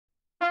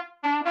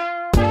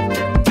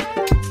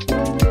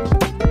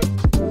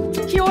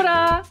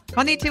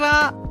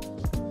Konnichiwa.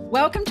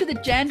 Welcome to the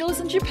Jandals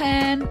in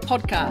Japan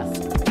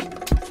podcast.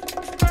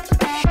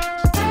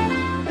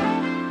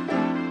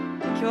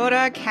 Kia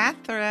ora,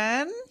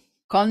 Catherine.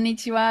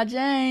 Konnichiwa,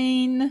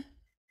 Jane.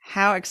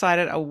 How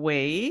excited are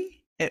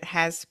we? It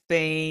has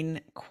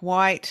been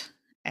quite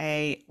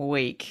a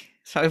week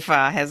so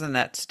far, hasn't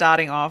it?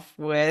 Starting off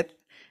with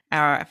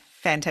our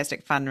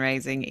fantastic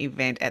fundraising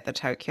event at the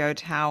Tokyo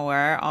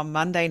Tower on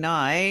Monday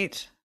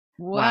night.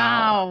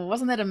 Wow,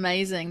 wasn't that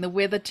amazing? The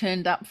weather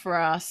turned up for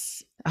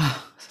us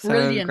Oh, so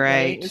brilliantly.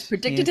 great. It was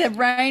predicted to have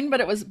rain, but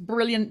it was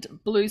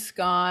brilliant blue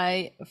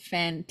sky,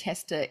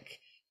 fantastic.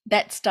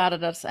 That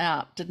started us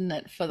out, didn't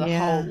it, for the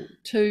whole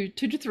two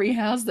to 3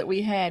 hours that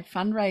we had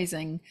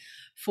fundraising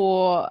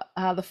for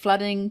the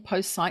flooding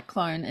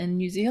post-cyclone in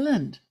New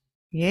Zealand.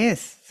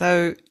 Yes.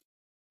 So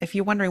if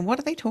you're wondering, what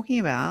are they talking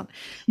about?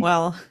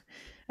 Well,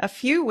 a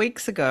few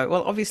weeks ago,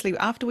 well, obviously,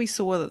 after we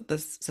saw the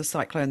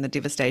cyclone, the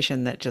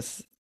devastation that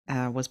just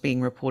was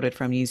being reported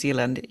from New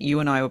Zealand, you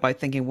and I were both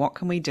thinking, what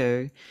can we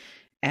do?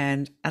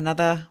 And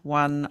another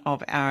one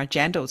of our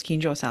Jandals,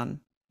 Kinjo-san,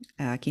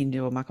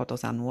 Kinjo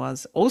Makoto-san,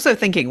 was also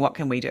thinking, what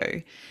can we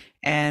do?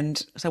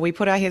 And so we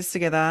put our heads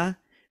together,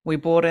 we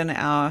brought in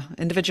our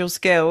individual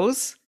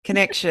skills,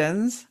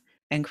 connections,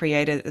 and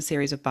created a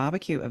series of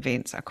barbecue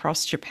events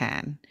across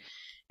Japan.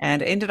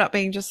 And it ended up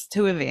being just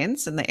 2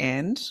 events in the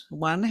end.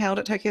 One held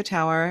at Tokyo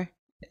Tower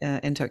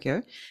in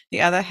Tokyo,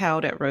 the other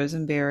held at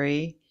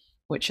Rosenberry,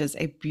 which is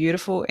a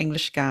beautiful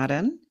English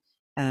garden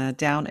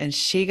down in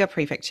Shiga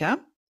Prefecture,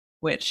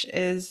 which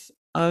is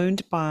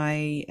owned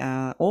by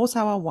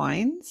Osawa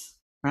Wines,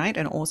 right?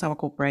 An Osawa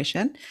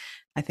Corporation,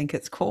 I think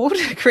it's called.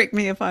 Correct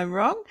me if I'm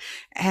wrong.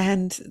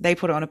 And they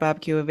put on a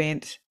barbecue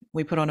event.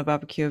 We put on a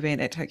barbecue event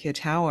at Tokyo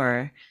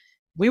Tower.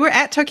 We were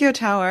at Tokyo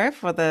Tower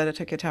for the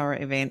Tokyo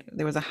Tower event.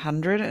 There was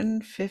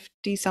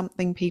 150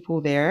 something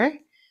people there.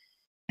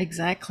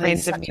 Exactly.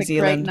 Friends of New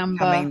Zealand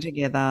coming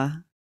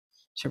together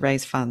to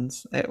raise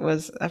funds. It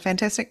was a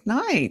fantastic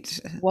night.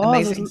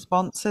 Amazing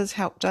sponsors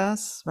helped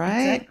us,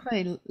 right?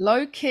 Exactly.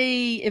 Low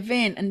key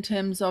event in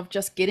terms of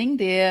just getting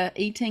there,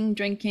 eating,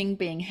 drinking,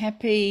 being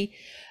happy,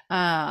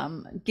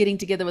 getting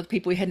together with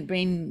people we hadn't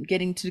been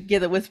getting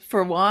together with for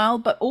a while,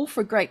 but all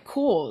for a great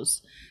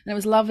cause. And it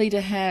was lovely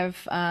to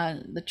have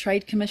the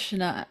Trade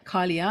Commissioner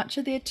Kylie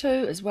Archer there too,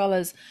 as well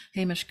as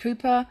Hamish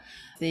Cooper,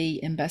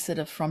 the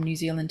ambassador from New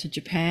Zealand to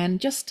Japan,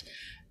 just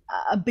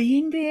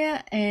being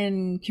there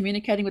and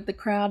communicating with the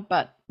crowd,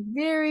 but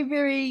very,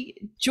 very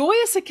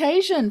joyous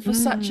occasion for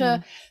such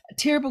a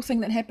terrible thing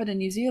that happened in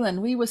New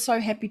Zealand. We were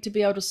so happy to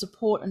be able to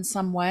support in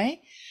some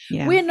way.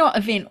 Yeah. We're not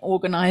event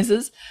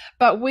organizers,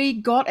 but we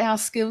got our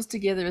skills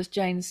together, as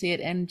Jane said,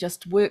 and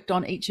just worked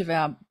on each of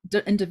our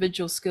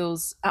individual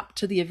skills up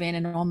to the event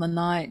and on the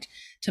night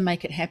to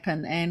make it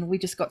happen. And we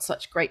just got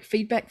such great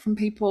feedback from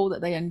people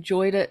that they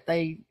enjoyed it.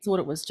 They thought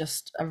it was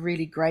just a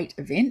really great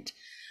event.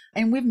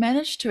 And we've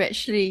managed to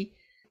actually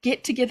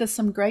get together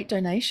some great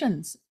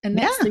donations. And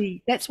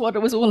that's what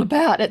it was all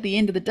about at the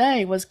end of the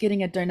day, was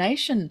getting a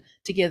donation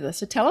together.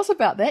 So tell us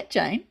about that,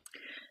 Jane.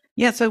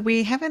 Yeah, so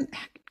we haven't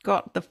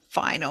got the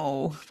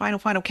final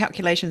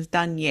calculations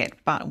done yet,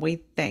 but we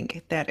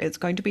think that it's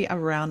going to be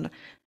around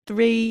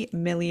 3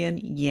 million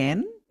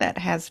yen that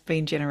has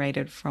been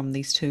generated from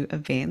these 2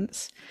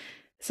 events.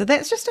 So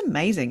that's just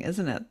amazing,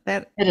 isn't it?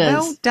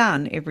 Well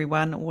done,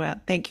 everyone. Well,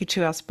 thank you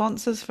to our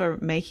sponsors for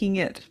making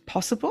it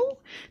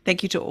possible.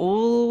 Thank you to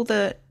all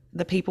the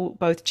people,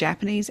 both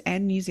Japanese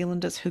and New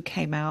Zealanders, who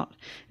came out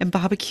and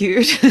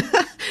barbecued.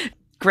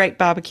 Great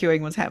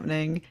barbecuing was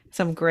happening.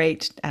 Some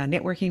great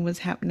networking was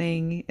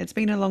happening. It's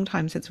been a long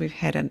time since we've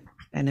had an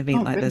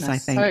event like this, I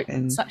think.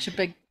 So, such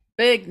a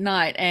big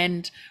night.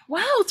 And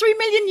wow, 3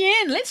 million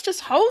yen. Let's just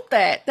hold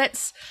that.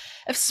 That's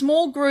a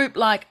small group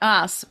like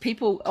us,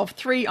 people of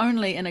 3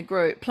 only in a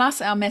group,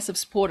 plus our massive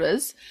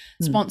supporters,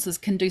 sponsors,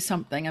 can do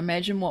something.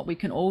 Imagine what we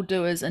can all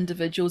do as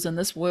individuals in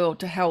this world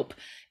to help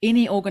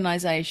any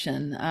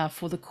organization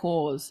for the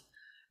cause.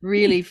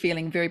 Really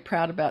feeling very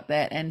proud about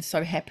that and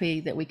so happy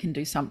that we can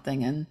do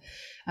something.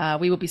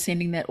 And we will be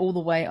sending that all the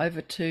way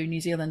over to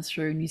New Zealand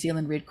through New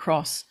Zealand Red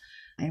Cross.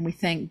 And we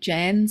thank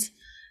JANS,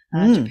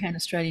 Japan,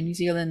 Australia, New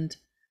Zealand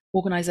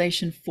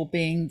organization, for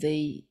being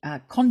the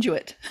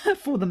conduit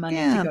for the money.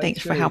 Yeah,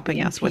 thanks for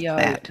helping us with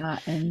that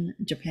in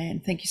Japan.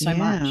 Thank you so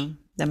much.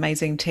 The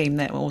amazing team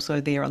that were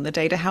also there on the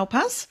day to help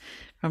us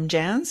from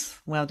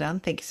JANS. Well done.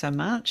 Thank you so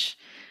much.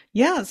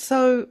 Yeah,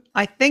 so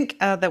I think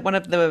that one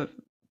of the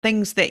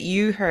things that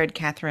you heard,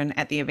 Catherine,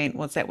 at the event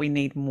was that we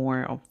need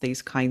more of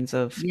these kinds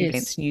of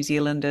events. New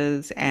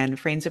Zealanders and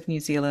friends of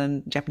New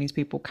Zealand, Japanese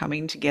people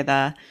coming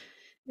together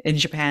in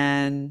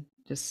Japan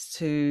just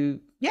to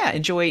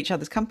enjoy each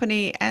other's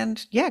company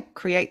and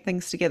create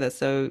things together.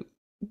 So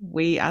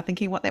we are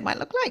thinking what that might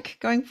look like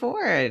going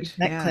forward.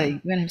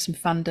 Exactly. We're going to have some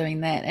fun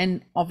doing that.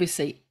 And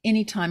obviously,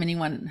 anytime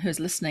anyone who's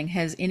listening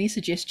has any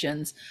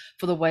suggestions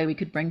for the way we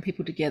could bring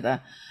people together,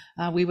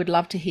 we would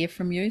love to hear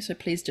from you. So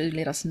please do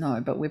let us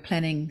know. But we're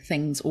planning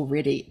things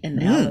already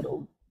in our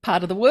little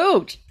part of the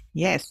world.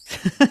 Yes.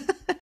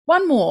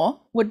 One more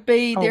would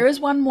be, there Oh, is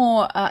one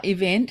more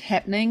event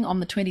happening on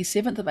the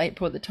 27th of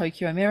April at the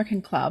Tokyo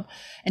American Club,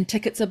 and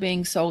tickets are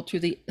being sold through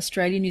the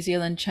Australia New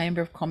Zealand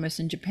Chamber of Commerce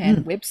in Japan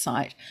mm,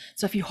 website.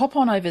 So if you hop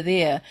on over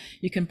there,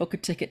 you can book a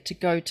ticket to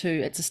go to.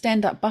 It's a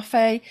stand-up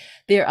buffet.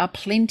 There are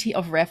plenty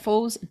of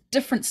raffles,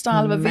 different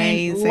style of event,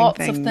 amazing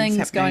lots of things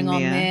things going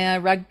happening on there.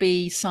 there,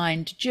 rugby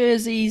signed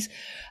jerseys,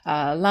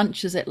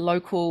 lunches at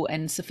local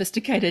and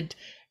sophisticated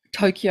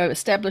Tokyo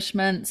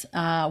establishments,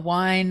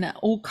 wine,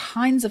 all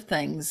kinds of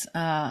things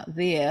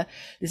there.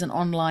 There's an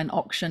online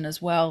auction as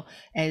well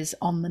as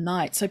on the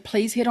night. So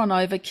please head on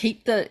over,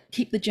 keep the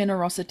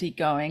generosity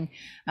going.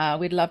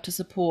 We'd love to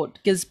support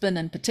Gisborne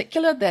in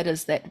particular. That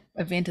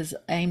event is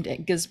aimed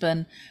at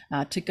Gisborne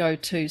to go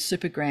to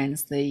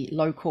Supergrands, the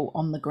local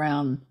on the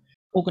ground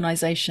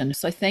organization.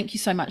 So thank you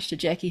so much to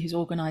Jackie, who's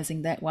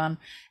organizing that one,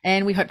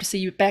 and we hope to see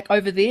you back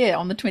over there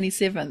on the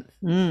 27th.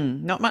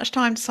 Not much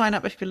time to sign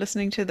up if you're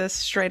listening to this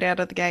straight out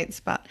of the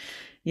gates, but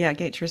yeah,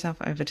 get yourself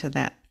over to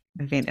that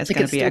event. It's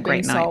going to Tickets be still a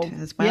being great night sold.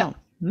 as Yep. well.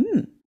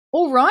 Mm,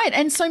 All right,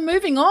 and so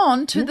moving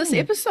on to this mm.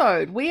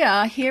 episode, we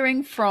are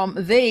hearing from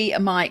the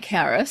Mike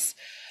Harris,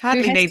 who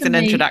Hardly has needs to an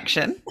me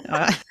introduction.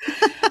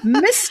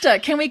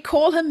 Mr. Can we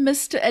call him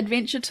Mr.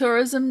 Adventure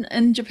Tourism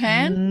in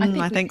Japan? I I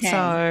think we think can.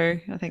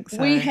 so. I think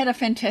We so. had a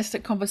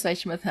fantastic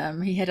conversation with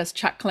him. He had us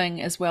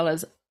chuckling as well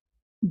as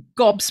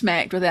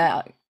gobsmacked with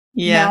our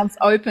Yeah, mouths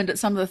opened at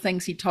some of the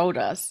things he told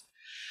us.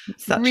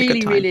 such a good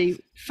Really, time. really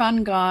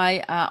fun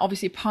guy,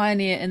 obviously a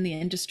pioneer in the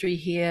industry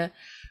here,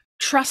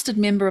 trusted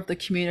member of the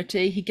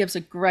community. He gives a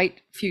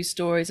great few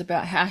stories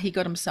about how he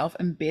got himself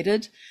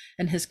embedded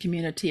in his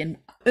community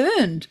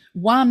and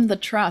won the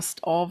trust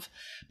of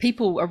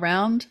people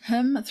around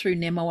him through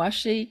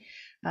Nemoashi,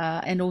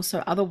 and also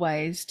other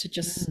ways to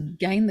just Mm.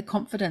 gain the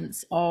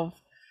confidence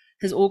of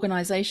his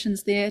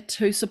organizations there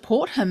to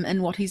support him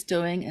in what he's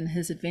doing in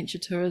his adventure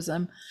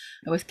tourism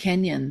with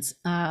canyons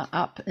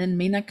up in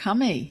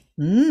Minakami.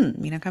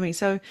 Minakami.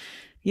 So,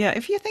 yeah,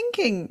 if you're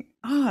thinking,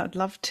 oh, I'd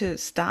love to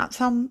start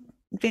some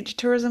adventure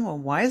tourism, or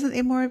why isn't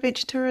there more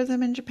adventure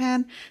tourism in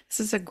Japan? This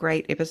is a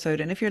great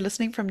episode. And if you're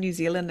listening from New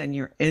Zealand and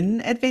you're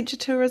in adventure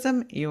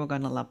tourism, you're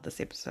going to love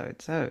this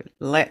episode. So,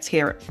 let's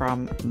hear it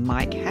from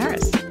Mike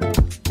Harris.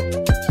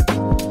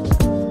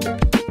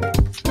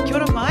 Kia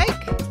ora, Mike.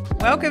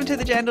 Welcome to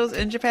the Jandals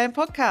in Japan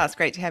podcast.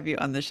 Great to have you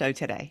on the show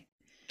today.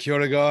 Kia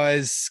ora,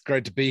 guys.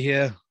 Great to be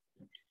here.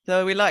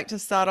 So we like to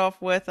start off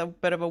with a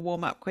bit of a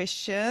warm-up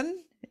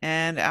question.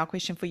 And our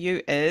question for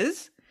you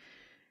is,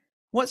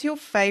 what's your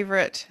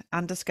favorite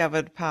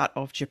undiscovered part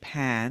of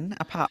Japan,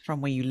 apart from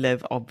where you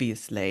live,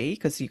 obviously,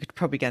 because you could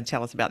probably go and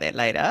tell us about that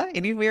later.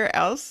 Anywhere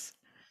else?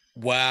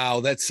 Wow,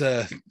 that's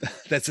a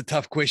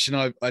tough question.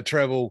 I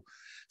travel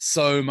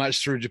so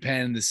much through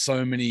Japan. There's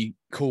so many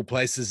cool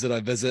places that I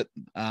visit.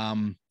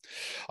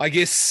 I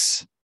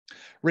guess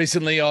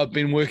recently I've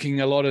been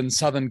working a lot in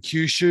southern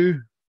Kyushu.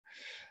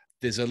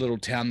 There's a little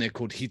town there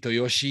called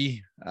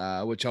Hitoyoshi,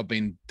 which I've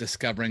been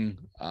discovering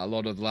a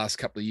lot of the last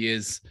couple of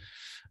years.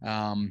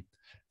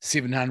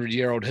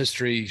 700-year-old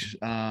history,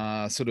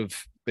 sort of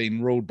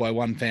been ruled by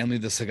one family,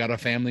 the Sagara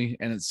family,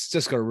 and it's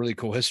just got a really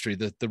cool history.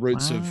 The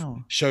roots of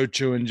Wow.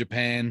 shochu in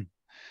Japan,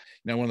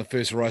 one of the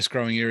first rice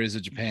growing areas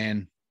of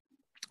Japan.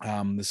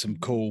 There's some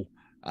cool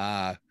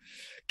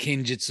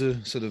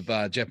kenjutsu, sort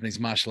of Japanese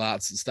martial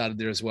arts that started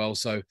there as well.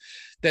 So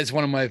that's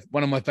one of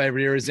my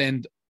favorite areas.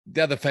 And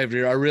the other favorite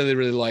area, I really,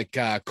 really like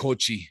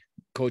Kochi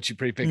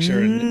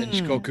Prefecture in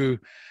Shikoku.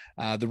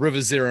 The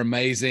rivers there are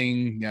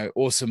amazing,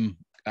 awesome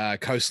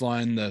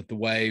coastline, the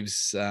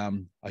waves.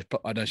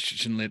 I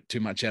shouldn't let too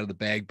much out of the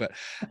bag, but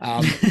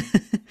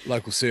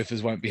local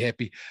surfers won't be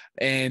happy.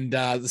 And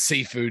the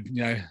seafood,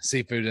 and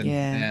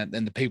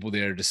the people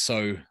there are just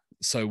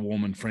so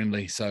warm and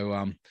friendly.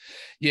 So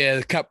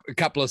yeah, a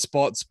couple of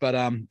spots,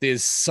 but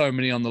there's so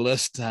many on the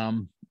list.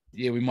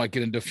 Yeah, we might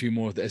get into a few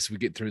more as we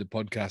get through the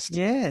podcast.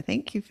 Yeah,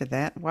 thank you for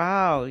that.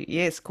 Wow.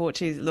 Yes,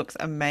 Kochi looks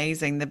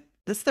amazing. The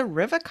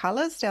river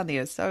colors down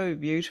there are so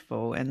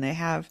beautiful, and they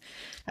have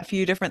a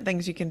few different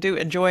things you can do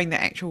enjoying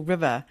the actual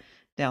river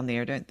down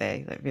there, don't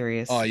they? Like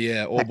various Oh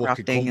yeah, pack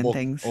rafting and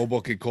things.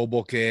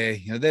 Kolboke.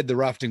 They had the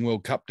rafting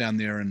World Cup down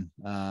there in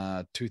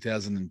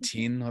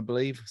 2010, I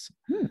believe.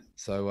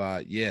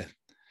 So yeah,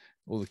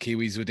 all the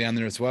Kiwis were down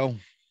there as well.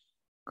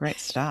 Great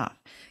stuff.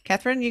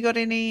 Catherine, you got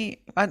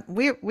any?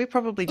 We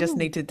probably just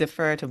need to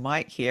defer to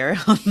Mike here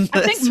on this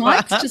I think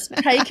Mike's one. just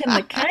taken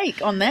the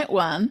cake on that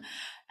one.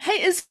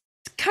 Hey, is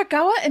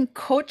Kagawa in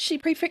Kochi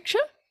Prefecture?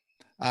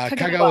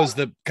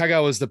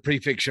 Kagawa is the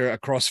prefecture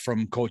across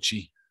from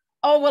Kochi.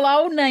 Oh, well,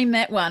 I'll name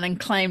that one and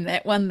claim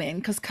that one then,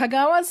 because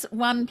Kagawa's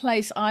one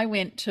place I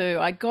went to.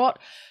 I got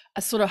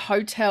a sort of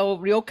hotel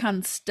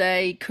ryokan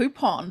stay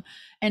coupon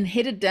and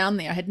headed down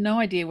there. I had no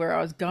idea where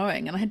I was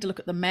going, and I had to look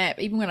at the map.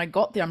 Even when I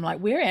got there, I'm like,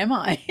 where am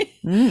I?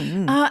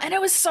 And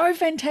it was so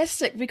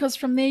fantastic, because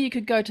from there you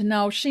could go to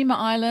Naoshima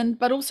Island,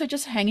 but also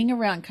just hanging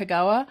around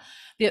Kagawa.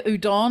 Their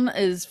udon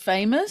is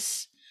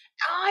famous.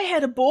 I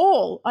had a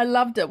ball. I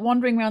loved it,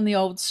 wandering around the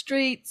old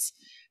streets,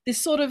 they're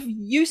sort of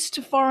used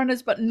to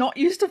foreigners but not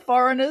used to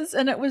foreigners,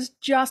 and it was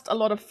just a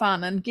lot of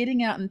fun. And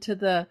getting out into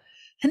the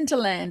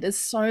hinterland is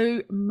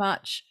so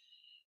much,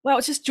 well,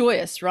 it's just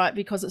joyous, right?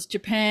 Because it's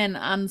Japan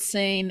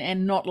unseen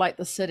and not like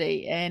the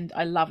city, and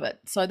I love it.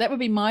 So that would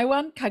be my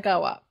one,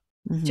 Kagawa.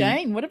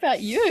 Jane, what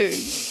about you?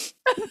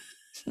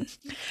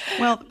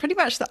 Well, pretty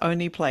much the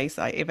only place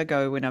I ever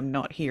go when I'm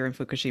not here in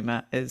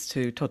Fukushima is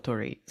to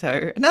Tottori.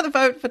 So another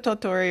vote for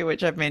Tottori,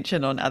 which I've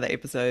mentioned on other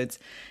episodes,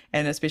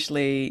 and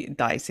especially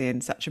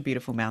Daisen, such a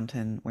beautiful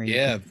mountain where you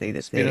can see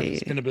the sea.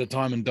 Spend a bit of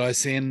time in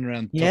Daisen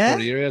around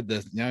Tottori area.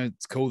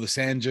 It's cool, the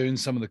sand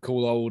dunes, some of the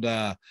cool old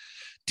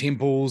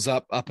temples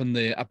up in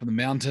the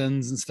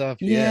mountains and stuff.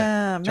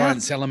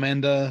 Giant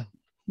salamander.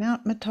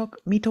 Mount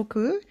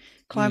Mitoku,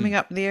 climbing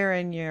up there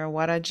in your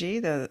waraji,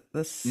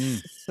 those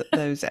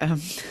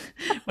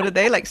what are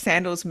they, like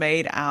sandals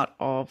made out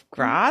of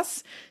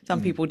grass?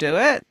 Some people do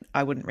it.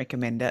 I wouldn't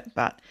recommend it,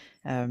 but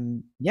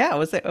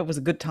it was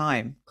a good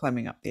time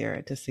climbing up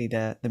there to see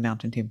the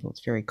mountain temple.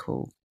 It's very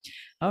cool.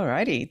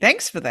 Alrighty,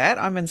 thanks for that.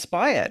 I'm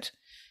inspired.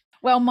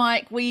 Well,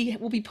 Mike, we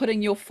will be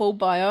putting your full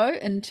bio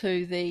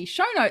into the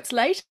show notes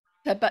later,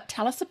 but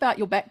tell us about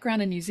your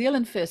background in New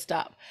Zealand first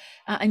up,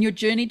 and your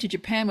journey to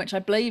Japan, which I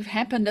believe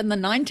happened in the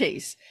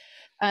 90s.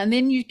 And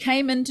then you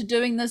came into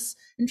doing this,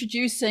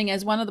 introducing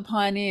as one of the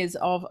pioneers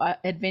of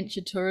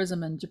adventure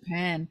tourism in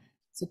Japan.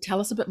 So tell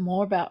us a bit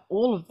more about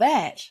all of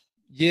that.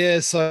 Yeah,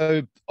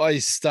 so I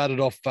started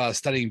off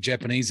studying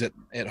Japanese at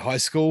high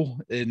school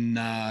in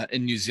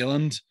New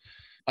Zealand.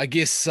 I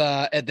guess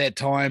at that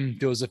time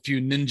there was a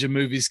few ninja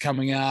movies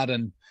coming out,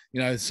 and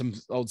some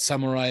old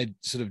samurai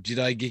sort of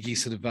jidaigeki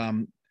sort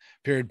of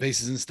period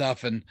pieces and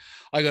stuff, and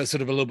I got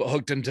sort of a little bit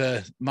hooked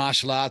into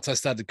martial arts. I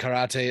started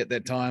karate at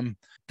that time.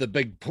 The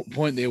big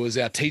point there was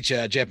our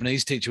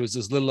Japanese teacher was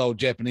this little old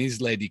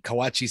Japanese lady,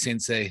 Kawachi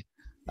sensei,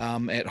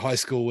 at high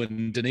school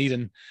in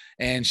Dunedin,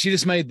 and she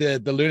just made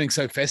the learning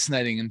so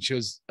fascinating. And she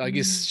was, I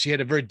guess, she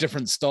had a very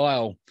different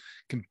style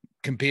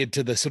compared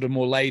to the sort of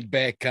more laid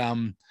back,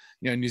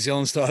 New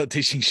Zealand style of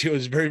teaching. She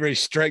was very, very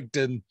strict,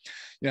 and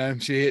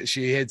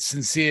she had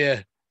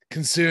sincere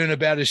concern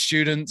about her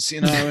students,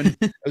 and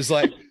it was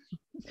like,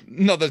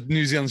 not that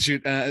New Zealand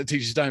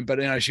teachers don't, but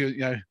she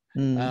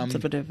it's a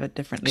bit of a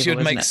different level. She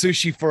would make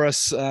sushi for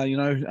us,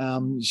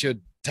 she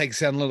would take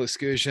us out on little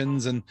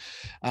excursions, and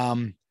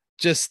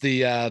just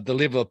the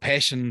level of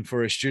passion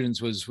for her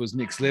students was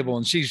next level.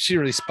 And she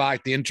really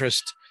sparked the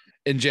interest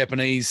in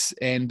Japanese,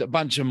 and a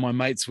bunch of my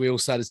mates, we all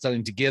started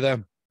studying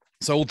together.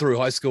 So all through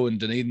high school in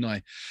Dunedin,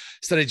 I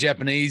studied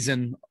Japanese,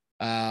 and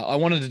I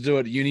wanted to do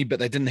it at uni, but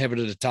they didn't have it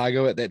at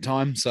Otago at that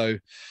time. So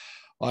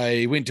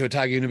I went to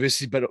Otago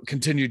University, but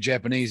continued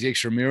Japanese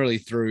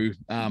extramurally through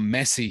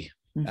Massey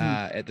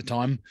at the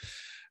time.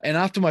 And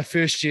after my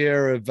first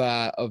year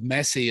of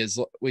Massey,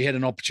 we had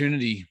an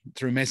opportunity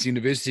through Massey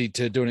University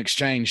to do an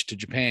exchange to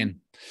Japan.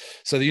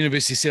 So the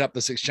university set up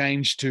this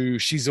exchange to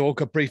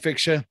Shizuoka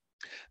Prefecture,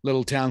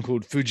 little town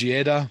called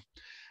Fujieda.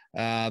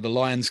 The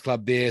Lions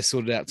Club there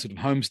sorted out sort of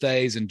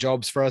homestays and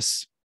jobs for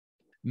us.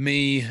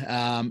 Me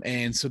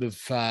and sort of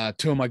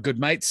two of my good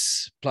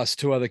mates, plus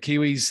two other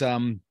Kiwis,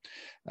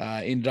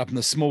 ended up in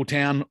a small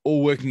town,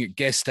 all working at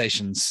gas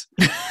stations.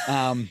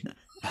 I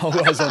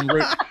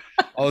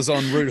was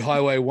on Route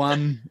Highway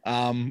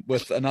 1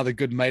 with another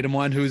good mate of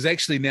mine who is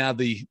actually now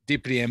the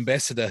deputy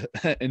ambassador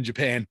in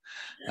Japan.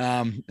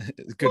 Really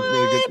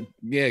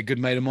good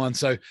mate of mine.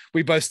 So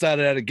we both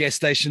started out at gas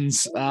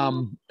stations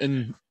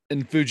in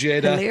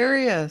Fujieda.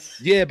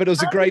 Hilarious. Yeah, but it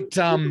was a great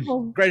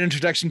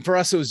introduction for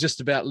us. It was just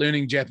about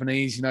learning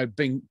Japanese,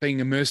 being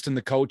immersed in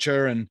the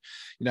culture, and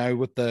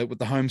with the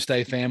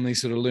homestay family,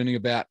 sort of learning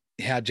about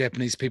how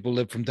Japanese people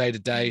live from day to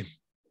day.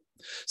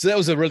 So that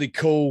was a really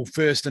cool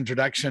first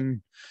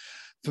introduction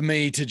for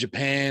me to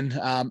Japan.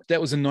 That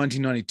was in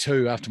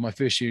 1992 after my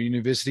first year at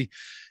university,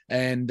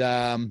 and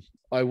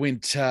I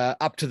went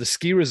up to the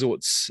ski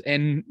resorts,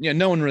 and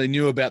no one really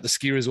knew about the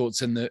ski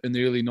resorts in the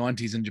early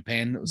 90s in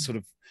Japan. It was sort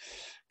of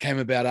came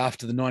about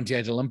after the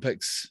 98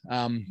 Olympics.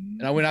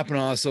 And I went up and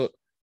I thought,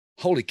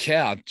 holy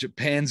cow,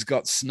 Japan's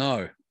got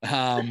snow.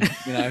 I'd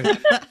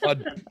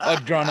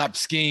grown up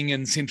skiing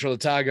in Central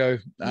Otago,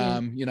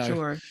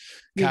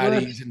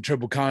 Cardies and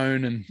Triple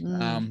Cone. And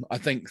I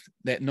think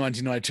that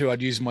 1992,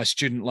 I'd used my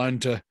student loan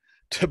to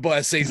buy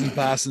a season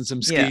pass and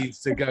some skis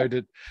to go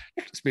to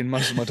spend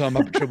most of my time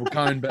up at Triple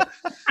Cone, but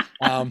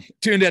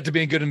turned out to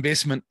be a good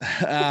investment.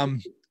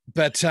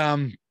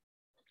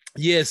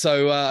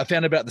 So I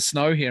found about the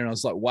snow here, and I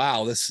was like,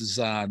 wow, this is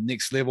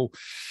next level.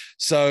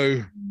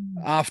 So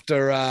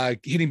after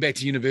heading back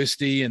to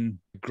university and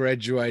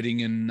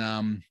graduating in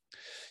the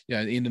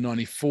end of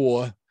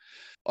 94,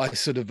 I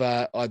sort of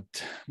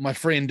my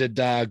friend had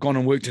gone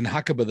and worked in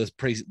Hakuba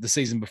the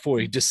season before.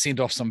 He just sent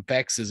off some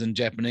faxes in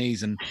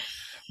Japanese, and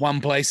one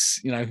place,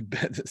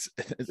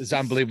 it's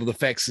unbelievable the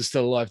fax is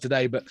still alive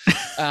today, but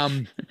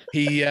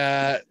he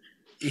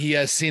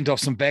sent off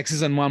some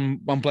faxes, and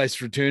one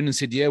place returned and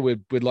said, yeah,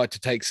 we'd like to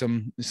take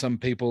some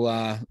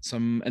people,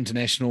 some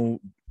international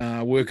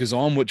workers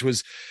on, which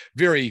was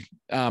very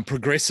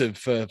progressive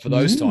for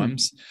those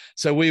times.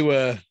 So we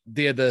were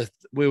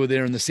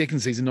there in the second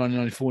season,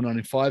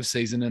 1994-95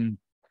 season, and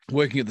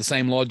working at the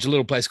same lodge, a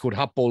little place called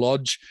Huppo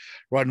Lodge,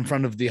 right in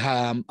front of the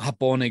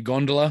Hapone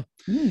gondola.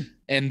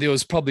 And there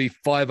was probably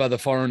 5 other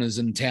foreigners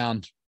in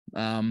town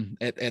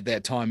at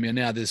that time.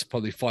 Now there's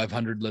probably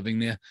 500 living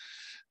there.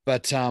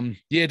 But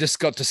just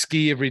got to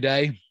ski every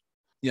day.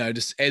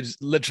 Just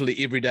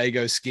literally every day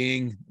go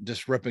skiing,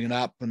 just ripping it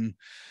up. And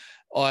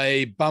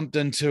I bumped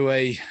into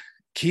a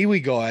Kiwi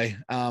guy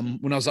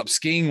when I was up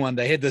skiing one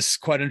day. I had this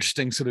quite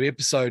interesting sort of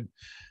episode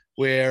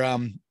where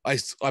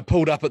I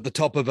pulled up at the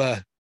top of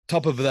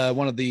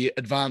one of the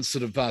advanced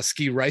sort of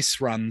ski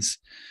race runs,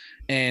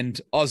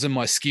 and I was in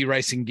my ski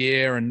racing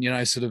gear, and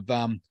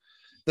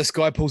this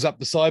guy pulls up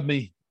beside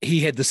me.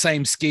 He had the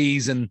same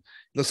skis, and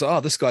looks like,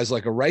 oh, this guy's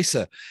like a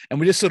racer. And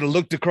we just sort of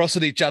looked across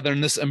at each other,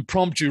 and this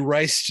impromptu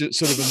race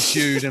sort of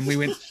ensued, and we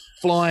went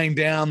flying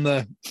down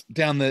the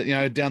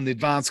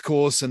advanced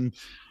course and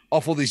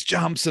off all these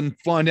jumps and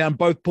flying down.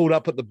 Both pulled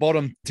up at the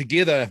bottom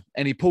together,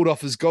 and he pulled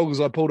off his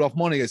goggles. I pulled off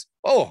mine. He goes,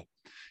 "Oh,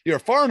 you're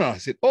a foreigner." I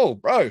said, "Oh,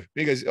 bro."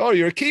 He goes, "Oh,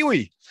 you're a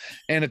Kiwi."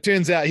 And it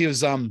turns out he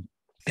was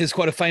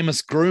quite a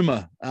famous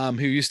groomer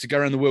who used to go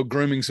around the world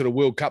grooming sort of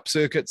World Cup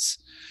circuits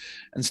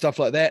and stuff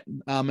like that.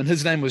 And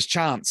his name was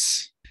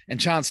Chance. And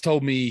Chance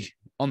told me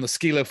on the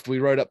ski lift, we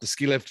rode up the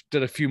ski lift,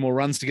 did a few more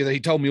runs together. He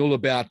told me all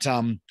about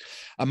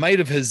a mate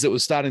of his that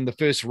was starting the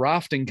first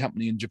rafting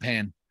company in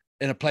Japan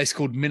in a place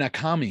called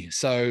Minakami.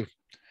 So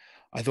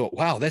I thought,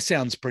 wow, that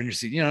sounds pretty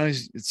interesting.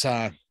 It's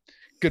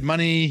good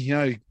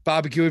money,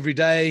 barbecue every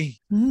day,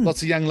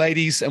 lots of young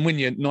ladies. And when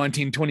you're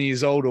 19, 20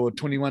 years old or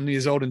 21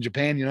 years old in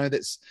Japan,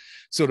 that's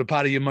sort of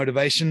part of your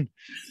motivation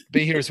to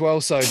be here as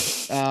well. So,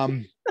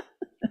 it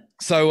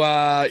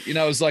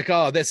was like,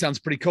 oh, that sounds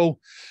pretty cool.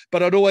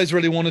 But I'd always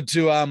really wanted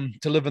to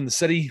live in the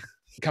city,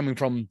 coming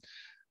from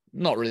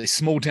not really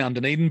small town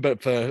Dunedin,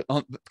 but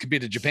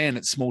compared to Japan,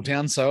 it's small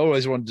town. So I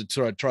always wanted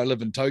to try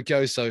live in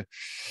Tokyo. So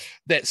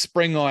that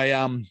spring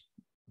I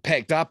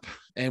packed up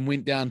and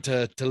went down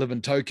to live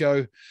in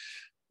Tokyo.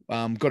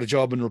 Got a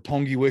job in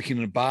Roppongi working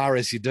in a bar,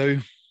 as you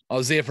do. I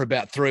was there for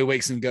about 3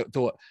 weeks and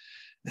thought,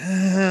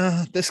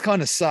 this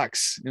kind of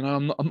sucks.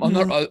 I'm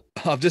not.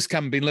 I've just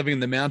been living in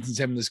the mountains,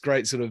 having this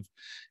great sort of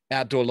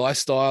outdoor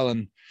lifestyle,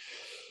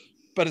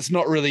 but it's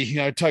not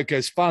really.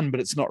 Tokyo's fun, but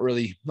it's not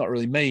really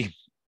me.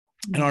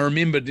 And I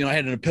remembered, I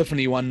had an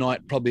epiphany one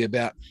night, probably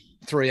about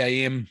 3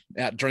 a.m.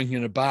 out drinking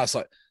in a bar. It's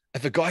like,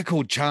 if a guy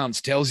called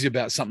Chance tells you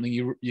about something,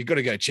 you got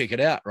to go check it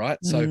out, right?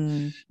 So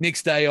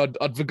next day,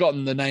 I'd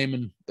forgotten the name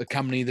and the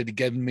company that he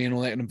gave me and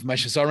all that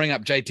information. So I rang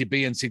up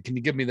JTB and said, "Can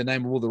you give me the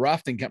name of all the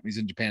rafting companies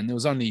in Japan?" There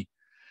was only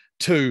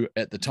 2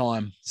 at the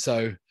time.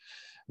 So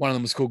one of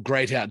them was called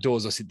Great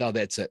Outdoors. I said, "No,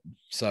 that's it."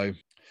 So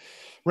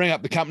rang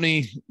up the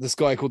company. This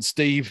guy called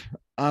Steve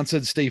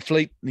answered, Steve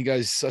Fleet. And he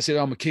goes, I said,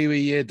 "I'm a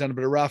Kiwi, yeah, done a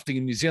bit of rafting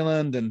in New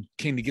Zealand and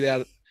keen to get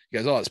out." He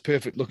goes, "Oh, it's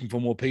perfect. Looking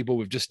for more people.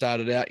 We've just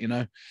started out,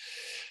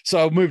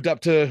 So I moved up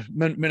to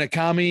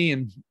Minakami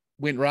and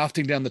went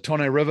rafting down the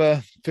Tone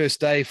River. First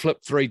day,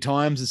 flipped 3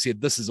 times and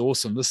said, "This is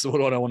awesome. This is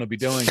what I want to be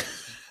doing."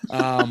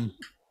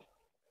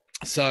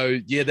 So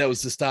yeah, that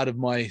was the start of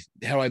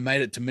how I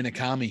made it to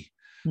Minakami,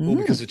 all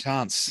because of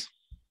Chance.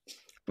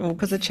 All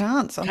because of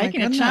Chance. Oh,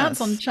 taking a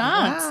chance on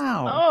Chance.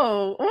 Wow.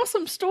 Oh,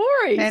 awesome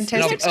story.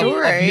 Fantastic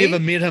story. I've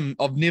never met him.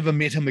 I've never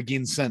met him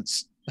again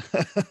since.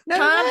 No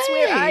Chance, way.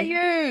 where are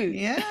you?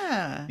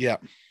 Yeah. Yeah.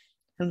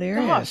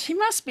 Hilarious. Gosh, he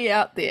must be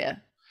out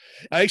there.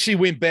 I actually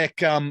went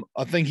back. I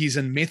think he's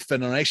in Methven,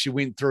 and I actually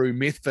went through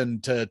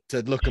Methven to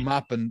look him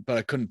up, but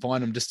I couldn't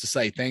find him, just to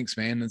say thanks,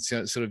 man. And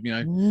so sort of,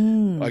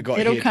 I got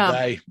It'll here come.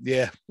 today.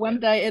 Yeah. One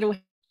day it'll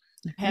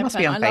happen. must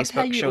be on I loved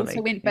how Facebook, you surely.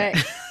 also went back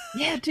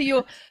to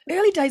your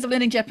early days of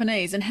learning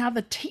Japanese, and how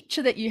the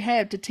teacher that you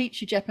have to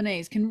teach you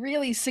Japanese can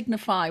really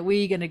signify where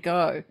you're going to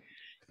go.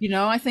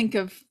 I think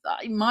of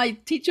my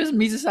teacher was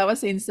Mizusawa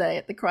Sensei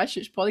at the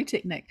Christchurch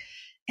Polytechnic,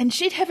 and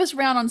she'd have us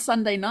round on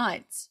Sunday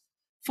nights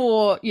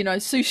for,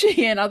 sushi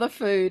and other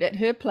food at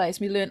her place.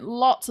 We learned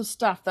lots of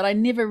stuff that I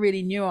never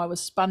really knew I was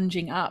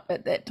sponging up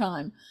at that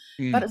time.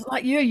 But it's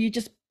like you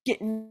just get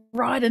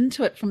right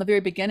into it from the very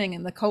beginning,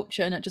 and the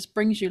culture, and it just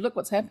brings you, look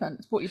what's happened.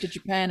 It's brought you to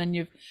Japan, and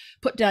you've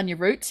put down your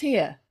roots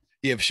here.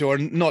 Yeah, for sure.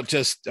 And not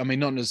just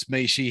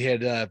me. She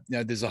had,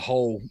 there's a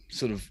whole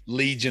sort of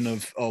legion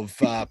of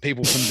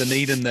people from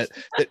Dunedin that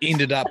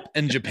ended up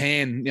in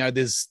Japan.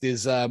 There's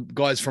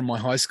guys from my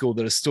high school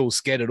that are still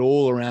scattered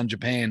all around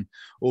Japan,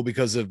 all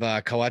because of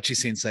Kawachi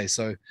Sensei.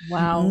 So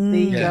wow, there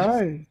you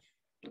go.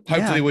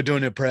 Hopefully we're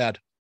doing her proud.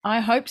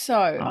 I hope so.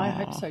 I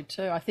hope so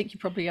too. I think you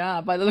probably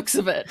are, by the looks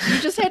of it. You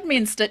just had me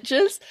in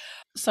stitches.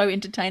 So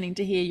entertaining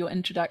to hear your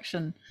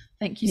introduction.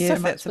 Thank you so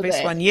much. That's the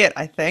best one yet,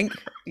 I think.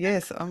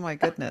 Yes. Oh my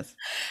goodness.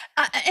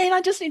 And I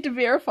just need to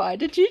verify.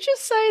 Did you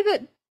just say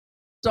that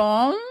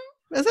Dom?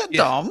 Is it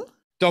Dom?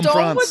 Dom Dom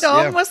France.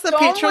 Dom was the Dom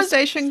petrol was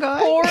station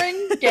guy.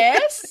 pouring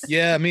gas.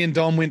 Yeah, me and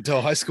Dom went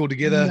to high school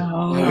together.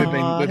 No.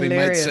 We've been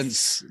mates Hilarious.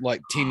 since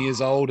like 10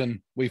 years old, and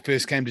we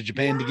first came to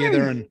Japan No.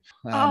 together. And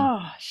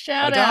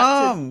Shout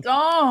out to Dom.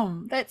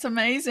 Dom. That's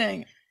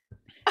amazing.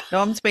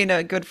 Dom's been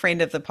a good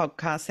friend of the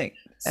podcast,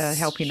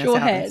 helping Sure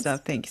us out and has.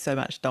 stuff. Thank you so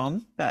much,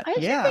 Dom. But I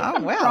actually yeah, think oh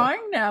I'm wow.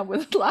 crying now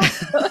with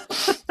laughter.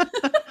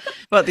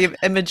 But the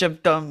image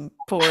of Dom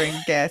pouring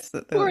gas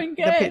at the, Pouring the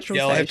gas. petrol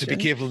yeah, station. I'll have to be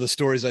careful of the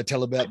stories I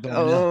tell about Dom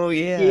now. Oh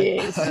yeah.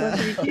 Yes, you have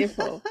to be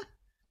careful.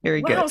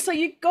 Very Wow, good. so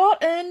you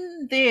got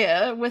in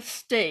there with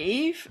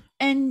Steve,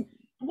 and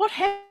what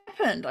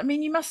happened? I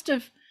mean, you must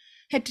have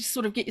had to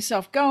sort of get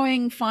yourself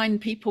going,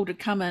 find people to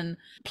come and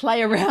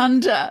play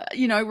around,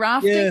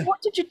 rafting. Yeah.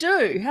 What did you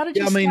do? How did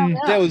you Yeah, I start mean,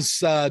 out? that was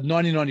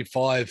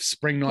 1995,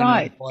 spring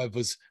Right.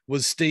 1995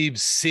 was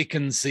Steve's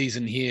second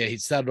season here. He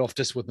started off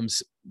just with him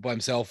by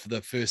himself for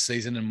the first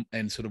season,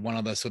 and sort of one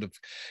other sort of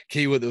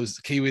Kiwi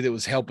that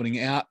was helping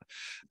out.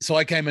 So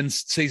I came in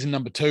season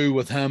number 2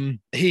 with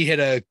him. He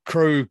had a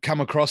crew come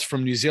across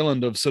from New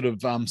Zealand of sort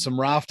of some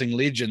rafting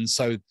legends.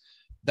 So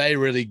they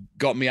really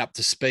got me up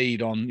to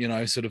speed on,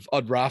 sort of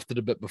I'd rafted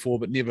a bit before,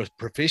 but never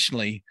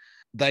professionally.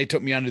 They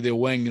took me under their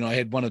wing. I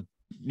had one of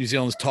New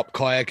Zealand's top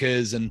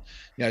kayakers and,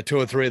 2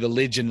 or 3 of the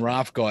legend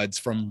raft guides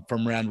from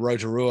around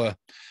Rotorua,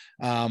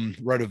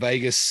 Rota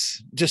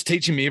Vegas, just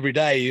teaching me every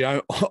day,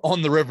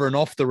 on the river and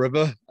off the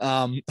river,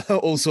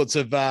 all sorts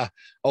of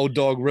old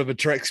dog river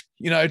tricks.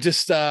 I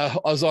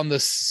was on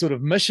this sort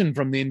of mission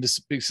from the end.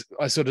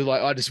 I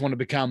just want to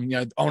become,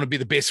 I want to be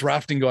the best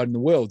rafting guide in the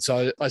world.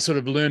 So I sort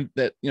of learned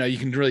that, you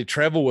can really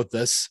travel with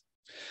this.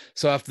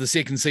 So after the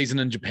second season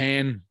in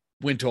Japan,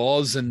 went to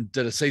Oz and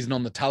did a season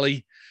on the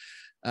Tully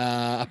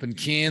up in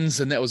Cairns,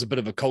 and that was a bit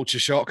of a culture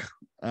shock.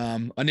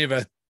 I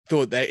never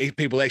thought that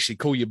people actually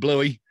call you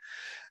Bluey,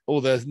 all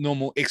the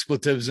normal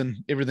expletives and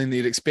everything that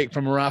you'd expect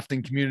from a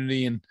rafting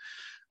community, and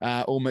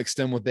all mixed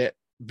in with that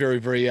very,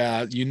 very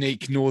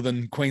unique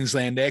Northern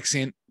Queensland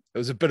accent. It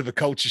was a bit of a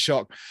culture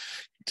shock,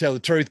 to tell the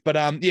truth. But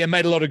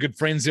made a lot of good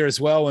friends there as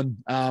well. And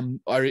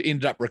I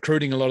ended up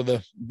recruiting a lot of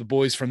the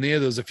boys from there.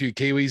 There was a few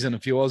Kiwis and a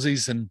few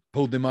Aussies, and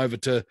pulled them over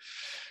to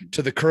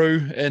the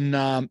crew in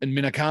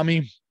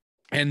Minakami.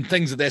 And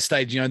things at that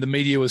stage, the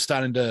media was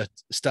starting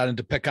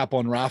to pick up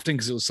on rafting,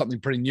 because it was something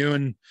pretty new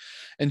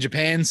in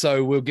Japan.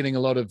 So we were getting a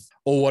lot of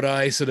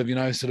Oware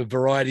sort of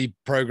variety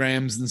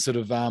programs and sort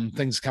of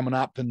things coming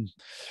up, and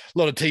a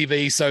lot of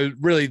TV. So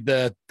really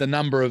the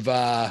number of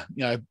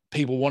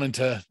people wanting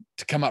to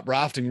come up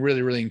rafting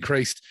really, really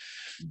increased.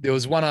 There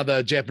was one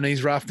other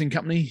Japanese rafting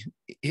company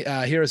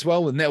here as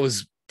well, and that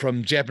was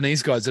from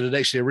Japanese guys that had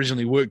actually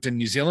originally worked in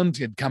New Zealand,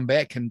 had come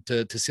back and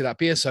to set up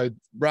here. So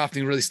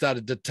rafting really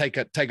started to take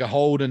a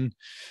hold, and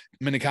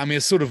Minakami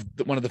is sort of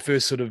one of the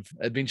first sort of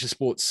adventure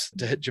sports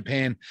to hit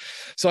Japan.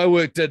 So I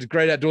worked at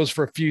Great Outdoors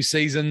for a few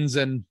seasons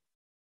and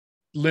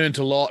learned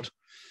a lot.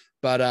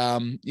 But,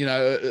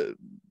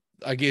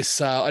 I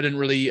guess I didn't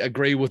really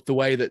agree with the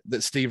way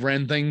that Steve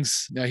ran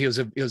things. He was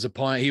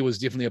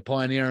definitely a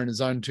pioneer in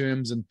his own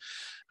terms.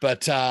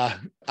 But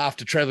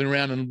after traveling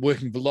around and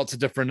working for lots of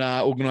different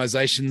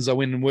organizations, I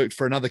went and worked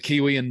for another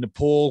Kiwi in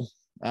Nepal,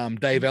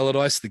 Dave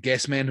Allardyce, the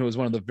gas man, who was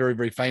one of the very,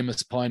 very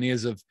famous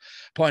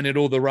pioneered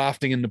all the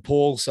rafting in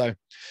Nepal. So,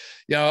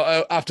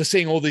 after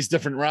seeing all these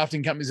different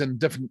rafting companies and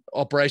different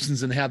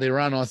operations and how they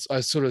run, I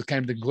sort of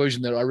came to the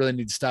conclusion that I really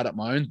need to start up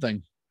my own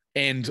thing.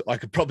 And I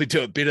could probably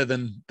do it better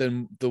than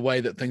the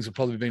way that things were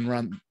probably being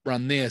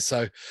run there.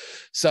 So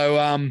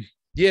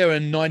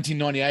in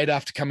 1998,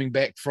 after coming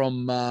back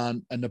from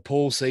a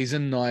Nepal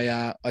season,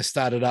 I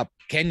started up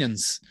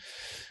Canyons.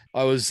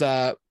 I was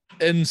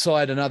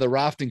inside another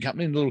rafting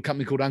company, a little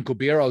company called Uncle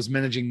Bear. I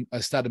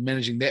started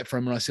managing that for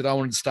him, and I said I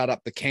wanted to start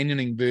up the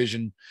canyoning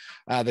version,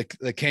 the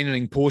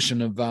canyoning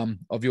portion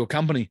of your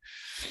company.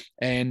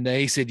 And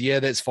he said, yeah,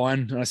 that's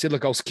fine. And I said,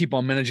 look, I'll keep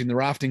on managing the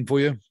rafting for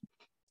you.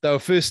 They were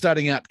first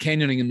starting out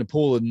canyoning in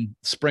Nepal in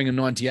spring of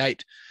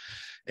 98.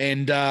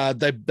 And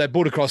they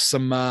brought across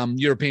some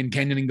European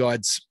canyoning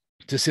guides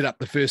to set up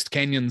the first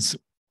canyons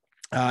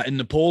in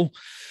Nepal.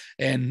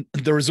 And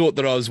the resort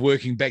that I was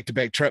working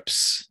back-to-back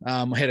trips,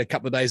 I had a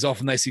couple of days off,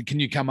 and they said, can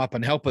you come up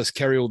and help us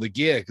carry all the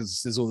gear?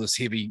 Because there's all this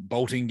heavy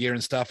bolting gear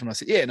and stuff. And I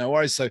said, yeah, no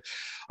worries. So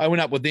I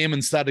went up with them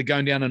and started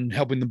going down and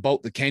helping them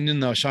bolt the canyon.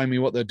 They were showing me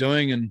what they're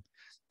doing, and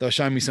they were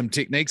showing me some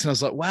techniques. And I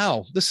was like,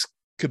 wow, this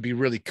could be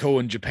really cool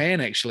in Japan,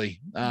 actually,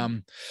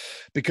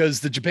 because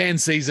the Japan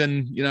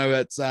season,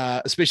 it's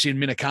especially in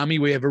Minakami,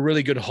 we have a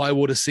really good high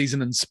water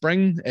season in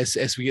spring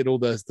as we get all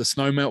the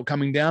snow melt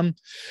coming down,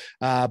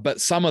 but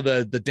some of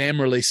the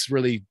dam release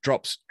really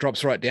drops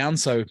right down,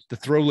 so the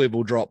thrill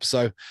level drops.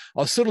 So I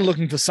was sort of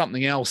looking for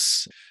something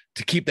else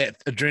to keep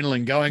that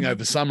adrenaline going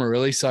over summer,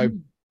 really. So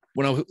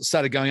when I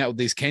started going out with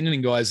these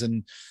canyoning guys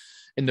and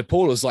in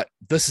Nepal, it was like,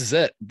 this is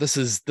it. This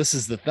is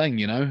the thing,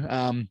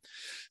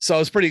 So I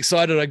was pretty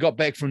excited. I got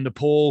back from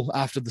Nepal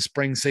after the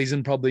spring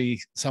season,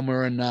 probably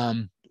somewhere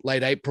in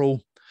late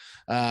April,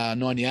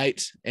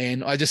 98.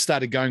 And I just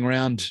started going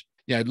around,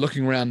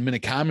 looking around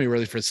Minakami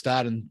really for a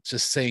start, and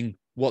just seeing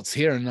what's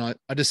here. And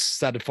I just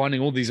started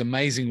finding all these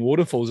amazing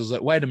waterfalls. I was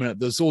like, wait a minute,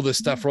 there's all this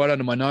stuff right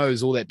under my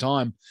nose all that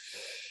time.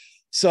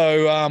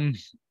 So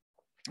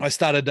I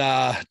started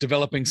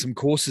developing some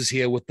courses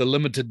here with the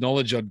limited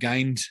knowledge I'd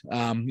gained,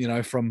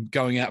 from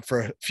going out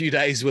for a few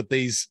days with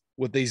these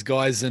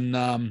guys in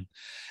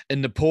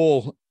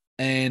Nepal.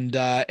 And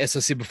as I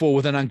said before,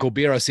 within Uncle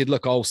Bear, I said,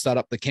 look, I'll start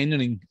up the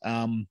canyoning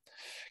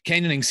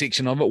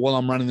section of it while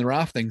I'm running the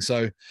rafting.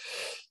 So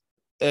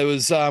it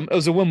was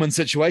a win-win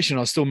situation.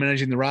 I was still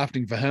managing the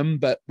rafting for him,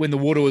 but when the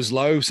water was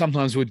low,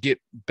 sometimes we'd get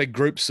big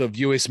groups of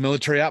US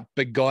military up,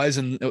 big guys,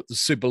 and it was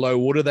super low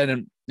water. They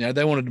didn't,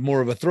 they wanted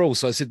more of a thrill.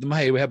 So I said to them,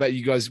 hey, how about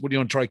you guys? What do you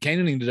want to try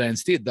canyoning today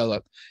instead? They're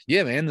like,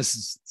 yeah, man,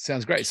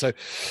 sounds great. So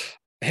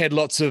had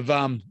lots of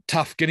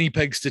tough guinea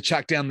pigs to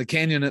chuck down the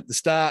canyon at the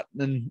start,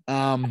 and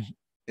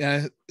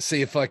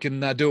see if I can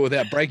do it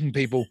without breaking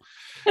people,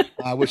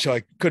 which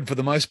I could for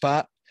the most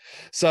part.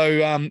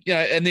 So and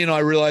then I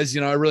realized,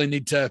 I really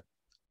need to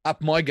up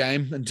my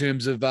game in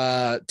terms of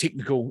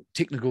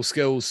technical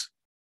skills.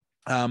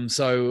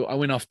 So I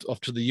went off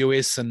to the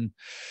US and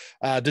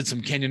did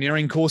some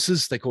canyoneering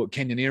courses. They call it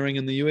canyoneering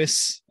in the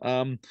US.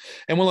 And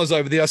while I was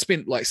over there, I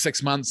spent like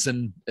 6 months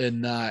in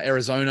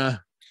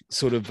Arizona,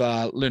 sort of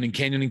learning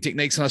canyoning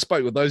techniques. And I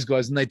spoke with those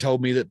guys, and they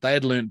told me that they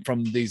had learned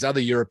from these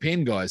other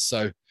European guys.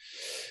 So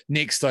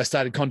next I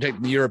started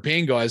contacting the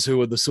European guys, who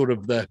were the sort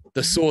of the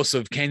source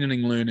of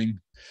canyoning learning.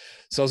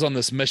 So I was on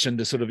this mission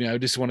to sort of,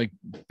 just want to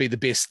be the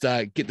best,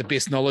 get the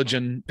best knowledge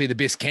and be the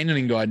best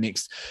canyoning guide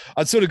next.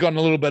 I'd sort of gotten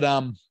a little bit,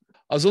 I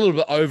was a little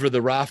bit over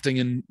the rafting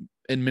in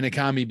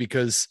Minakami,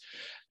 because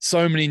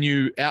so many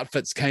new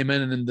outfits came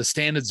in and the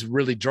standards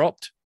really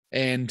dropped.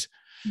 And,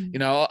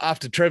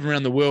 after traveling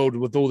around the world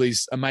with all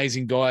these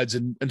amazing guides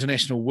and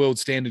international world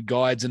standard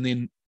guides, and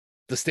then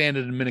the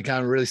standard in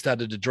Minakami really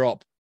started to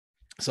drop.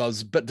 So I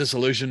was a bit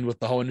disillusioned with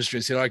the whole industry.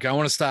 I said, okay, I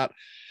want to start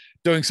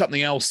doing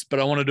something else, but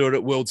I want to do it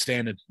at world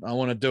standard. I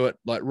want to do it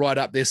like right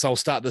up there. So I'll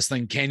start this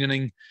thing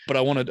canyoning, but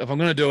if I'm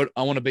going to do it,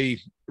 I want to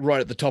be right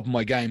at the top of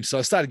my game. So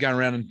I started going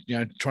around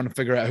and, trying to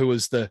figure out who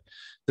was the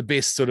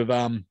best sort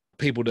of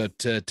people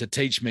to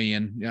teach me,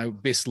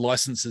 and, best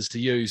licenses to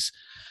use.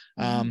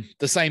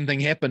 The same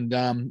thing happened,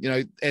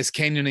 as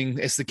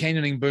the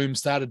canyoning boom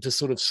started to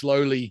sort of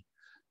slowly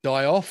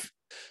die off,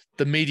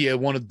 the media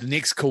wanted the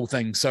next cool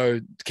thing.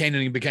 So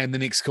canyoning became the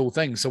next cool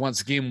thing. So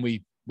once again,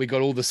 we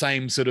got all the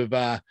same sort of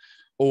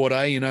order,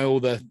 all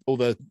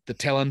the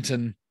talent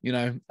and,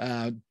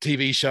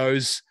 TV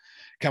shows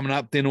coming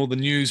up, then all the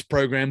news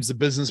programs, the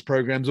business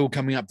programs, all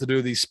coming up to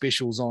do these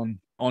specials on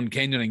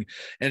canyoning.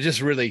 And it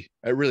just really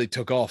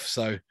took off.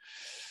 So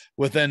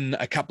within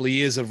a couple of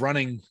years of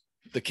running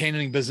the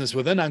canyoning business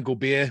within Uncle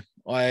Bear,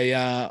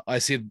 I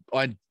said,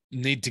 I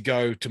need to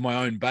go to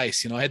my own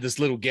base. I had this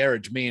little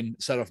garage, me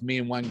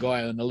and one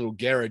guy in a little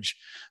garage.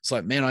 It's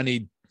like, man, I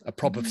need a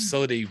proper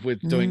facility. We're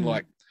doing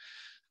like,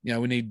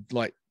 we need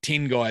like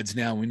 10 guides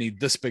now. We need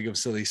this big of a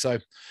facility. So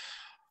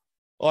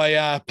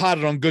I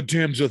parted on good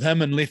terms with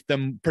him and left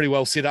them pretty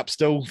well set up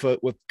still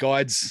with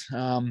guides.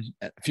 A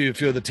few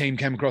of the team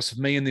came across with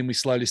me, and then we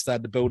slowly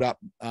started to build up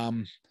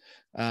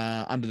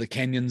under the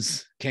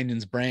Canyons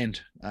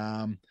brand.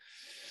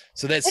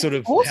 So that's sort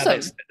of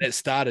awesome. How that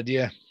started.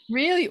 Yeah.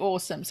 Really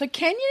awesome. So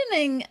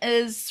canyoning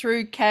is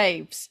through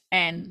caves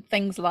and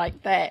things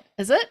like that,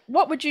 is it?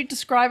 What would you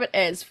describe it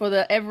as for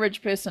the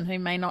average person who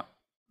may not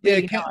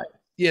really know?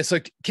 Yeah, so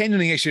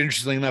canyoning, actually,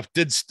 interestingly enough,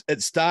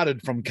 it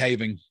started from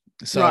caving.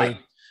 So, right.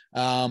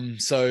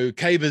 So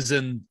cavers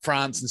in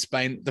France and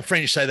Spain, the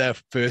French say they're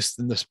first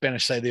and the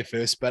Spanish say they're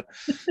first, but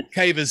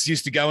cavers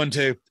used to go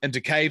into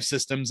cave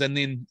systems, and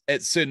then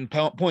at certain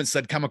points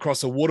they'd come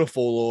across a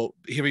waterfall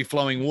or heavy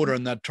flowing water,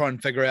 and they'd try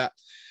and figure out,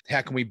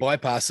 how can we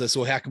bypass this,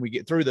 or how can we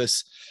get through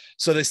this?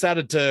 So they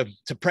started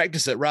to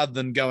practice it rather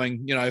than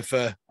going,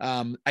 for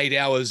 8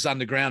 hours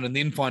underground and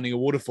then finding a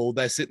waterfall.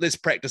 They said, let's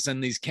practice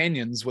in these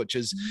canyons, which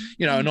is,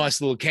 a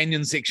nice little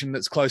canyon section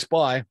that's close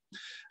by.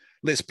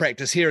 Let's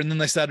practice here. And then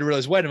they started to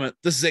realize, wait a minute,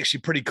 this is actually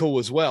pretty cool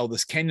as well,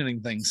 this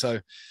canyoning thing. So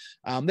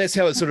that's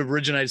how it sort of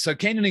originated. So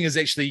canyoning is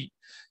actually,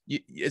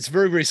 it's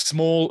very, very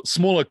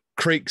smaller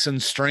creeks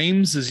and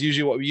streams is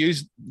usually what we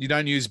use. You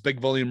don't use big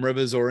volume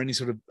rivers or any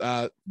sort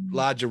of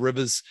larger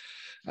rivers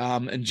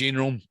in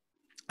general.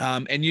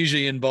 And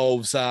usually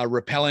involves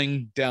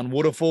rappelling down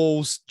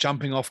waterfalls,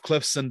 jumping off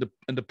cliffs into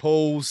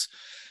pools,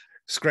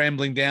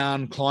 scrambling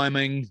down,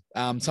 climbing,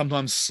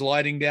 sometimes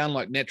sliding down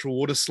like natural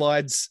water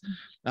slides.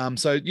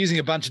 So using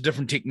a bunch of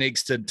different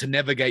techniques to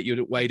navigate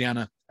your way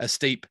down a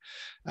steep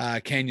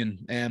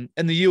canyon. And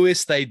in the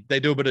US, they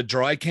do a bit of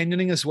dry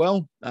canyoning as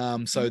well.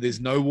 So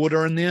there's no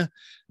water in there,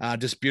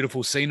 just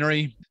beautiful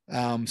scenery,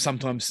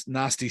 sometimes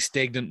nasty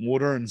stagnant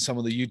water in some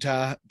of the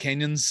Utah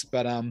canyons,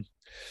 but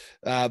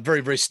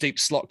very, very steep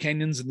slot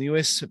canyons in the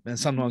US and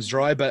sometimes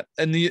dry. But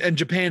in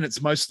Japan,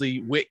 it's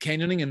mostly wet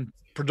canyoning, and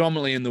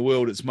predominantly in the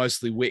world, it's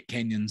mostly wet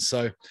canyons.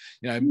 So,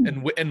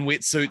 in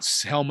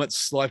wetsuits,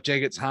 helmets, life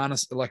jackets,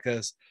 harness, like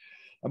a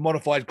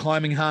modified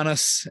climbing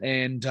harness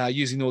and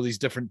using all these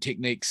different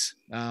techniques.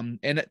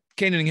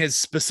 Canyoning has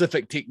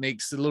specific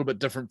techniques, a little bit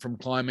different from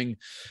climbing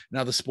and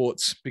other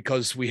sports,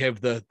 because we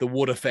have the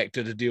water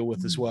factor to deal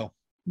with as well.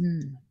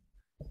 Mm.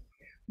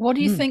 What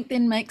do you think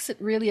then makes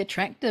it really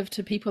attractive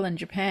to people in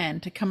Japan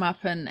to come up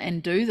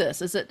and do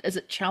this? Is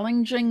it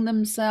challenging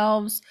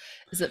themselves?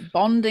 Is it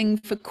bonding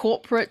for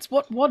corporates?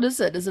 What is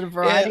it? Is it a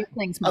variety of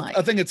things, Mike?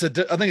 I think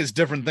it's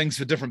different things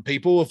for different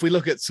people. If we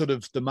look at sort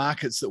of the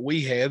markets that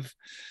we have,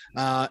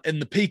 in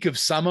the peak of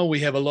summer, we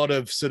have a lot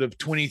of sort of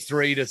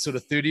 23 to sort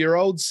of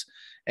 30-year-olds.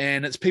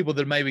 And it's people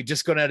that maybe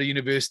just got out of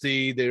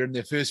university, they're in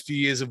their first few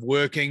years of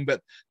working,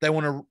 but they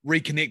want to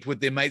reconnect with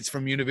their mates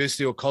from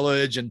university or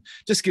college and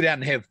just get out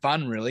and have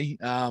fun, really,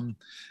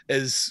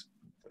 is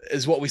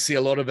what we see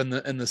a lot of in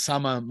the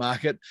summer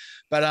market.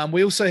 But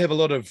we also have a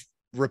lot of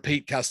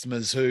repeat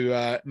customers who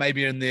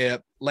maybe in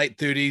their late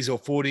 30s or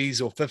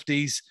 40s or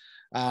 50s.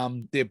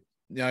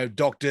 They're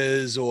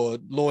doctors or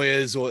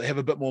lawyers or have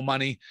a bit more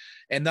money,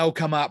 and they'll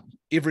come up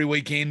every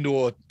weekend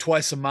or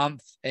twice a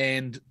month,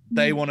 and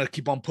they want to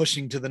keep on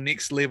pushing to the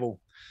next level.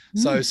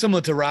 So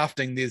similar to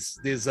rafting, there's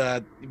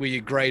where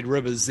you grade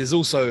rivers, there's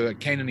also a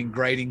canyoning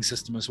grading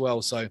system as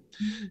well. So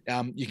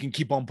you can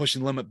keep on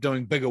pushing the limit,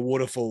 doing bigger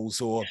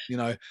waterfalls or,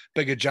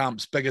 bigger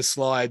jumps, bigger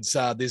slides.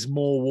 There's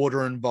more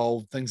water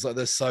involved, things like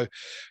this. So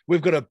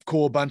we've got a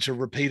core bunch of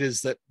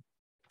repeaters that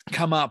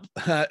come up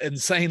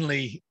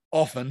insanely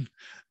often.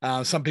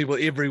 Some people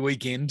every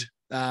weekend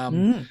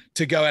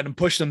to go out and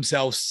push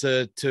themselves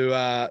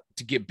to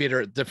get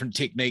better at different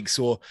techniques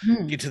or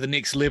get to the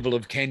next level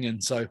of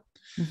canyon. So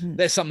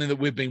that's something that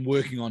we've been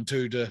working on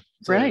too,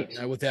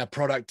 with our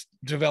product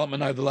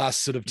development over the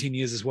last sort of 10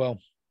 years as well.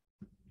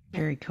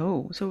 Very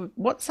cool. So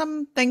what's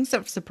some things that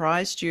have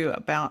surprised you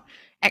about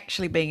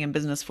actually being in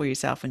business for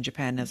yourself in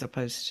Japan as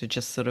opposed to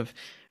just sort of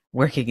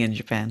working in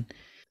Japan?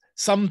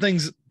 Some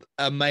things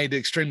are made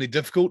extremely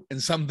difficult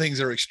and some things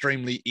are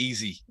extremely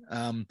easy.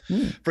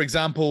 For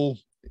example,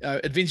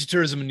 adventure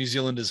tourism in New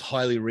Zealand is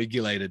highly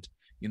regulated,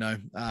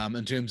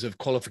 in terms of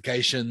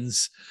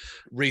qualifications,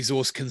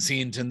 resource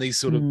consent, and these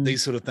sort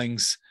of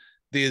things.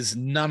 There's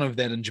none of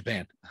that in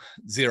Japan.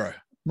 Zero.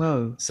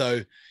 Whoa. So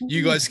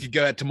you guys could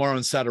go out tomorrow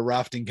and start a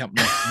rafting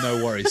company.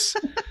 No worries.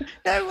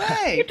 No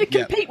way. You have to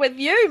compete with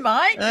you,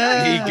 Mike.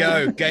 Here you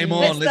go. Game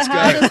on. Let's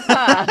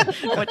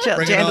go. Watch out,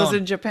 Jandals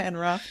in Japan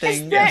rafting.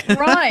 Is that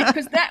right?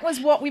 Because that was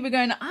what we were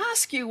going to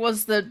ask you,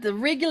 was the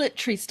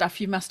regulatory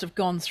stuff you must have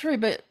gone through.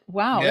 But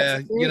wow,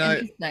 that's very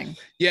interesting.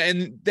 Yeah,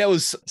 and that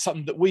was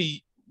something that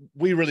we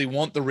really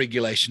want, the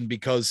regulation,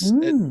 because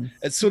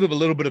it's sort of a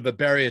little bit of a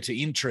barrier to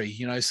entry,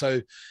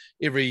 so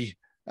every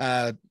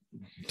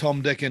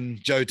Tom, Dick, and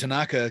Joe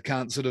Tanaka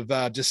can't sort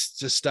of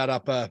just start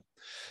up a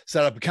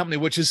company,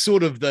 which is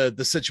sort of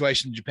the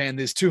situation in Japan.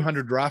 There's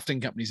 200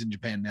 rafting companies in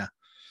Japan now,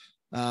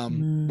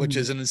 which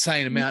is an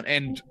insane amount.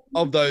 And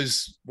of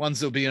those ones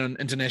that will be on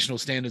international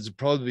standards, would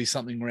probably be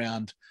something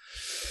around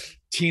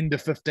 10 to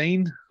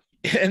 15.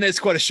 And that's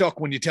quite a shock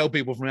when you tell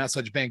people from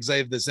outside Japan, because they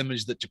have this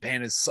image that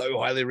Japan is so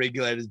highly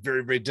regulated, it's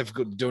very, very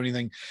difficult to do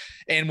anything.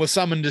 And with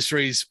some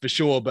industries for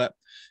sure, but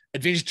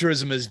adventure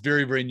tourism is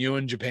very, very new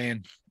in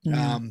Japan.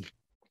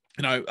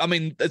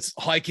 It's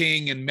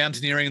hiking and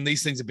mountaineering and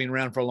these things have been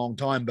around for a long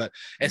time, but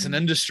as an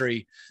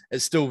industry,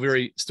 it's still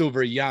very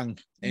young.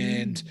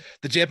 And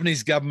the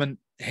Japanese government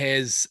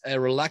has a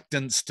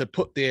reluctance to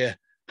put their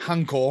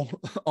hanko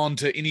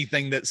onto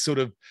anything that's sort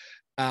of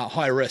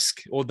high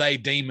risk, or they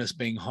deem as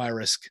being high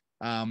risk.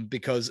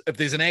 Because if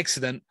there's an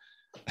accident,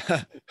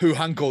 who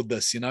hankoed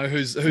this?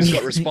 Who's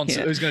got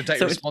responsibility? Who's going to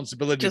take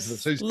responsibility for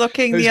this? Who's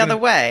looking the other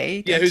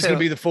way? Yeah, who's going to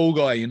be the fall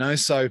guy?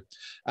 So,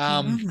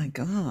 oh my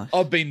gosh,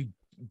 I've been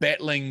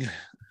battling,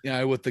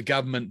 with the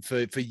government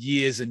for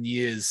years and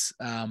years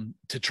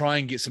to try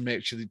and get some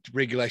actually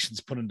regulations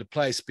put into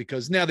place,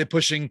 because now they're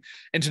pushing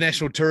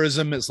international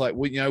tourism. It's like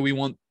we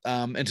want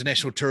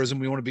international tourism.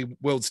 We want to be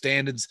world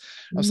standards.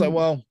 I was like,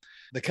 well,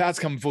 the cart's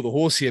coming before the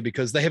horse here,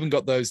 because they haven't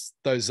got those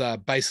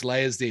base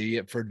layers there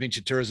yet for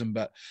adventure tourism.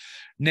 But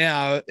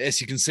now,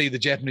 as you can see, the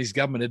Japanese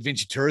government,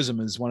 adventure tourism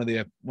is one of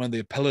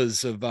their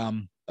pillars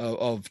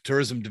of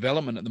tourism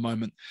development at the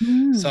moment.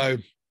 So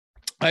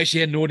I actually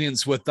had an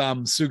audience with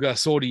Suga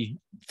Sori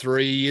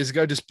 3 years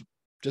ago,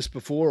 just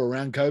before or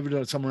around COVID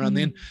or somewhere around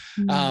then.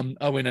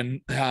 I went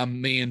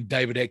and me and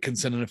David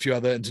Atkinson and a few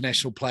other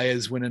international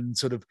players went in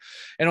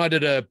and I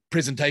did a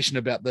presentation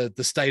about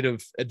the state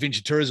of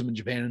adventure tourism in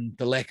Japan and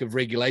the lack of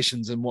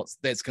regulations and what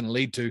that's going to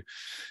lead to.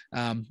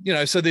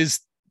 So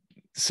there's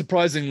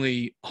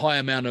surprisingly high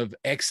amount of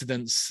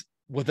accidents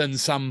within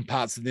some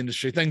parts of the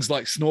industry. Things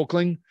like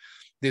snorkeling,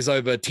 there's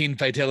over 10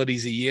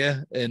 fatalities a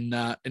year in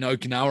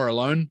Okinawa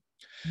alone.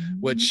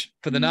 Which,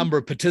 for the number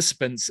of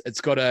participants,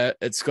 it's got a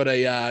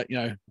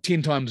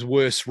 10 times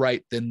worse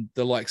rate than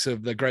the likes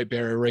of the Great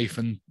Barrier Reef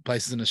and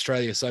places in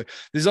Australia. So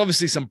there's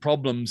obviously some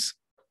problems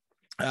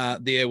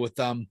there with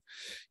the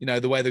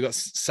way they've got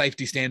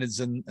safety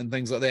standards and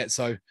things like that.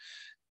 So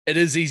it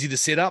is easy to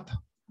set up,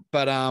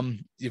 but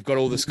you've got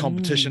all this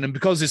competition, and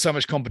because there's so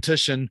much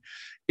competition,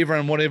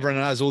 what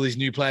everyone does, all these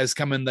new players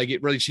come in, they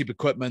get really cheap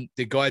equipment,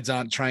 their guides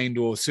aren't trained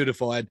or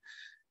certified,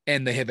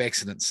 and they have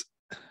accidents.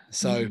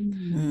 So,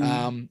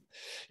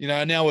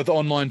 now with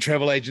online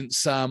travel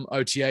agents,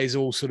 OTAs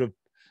all sort of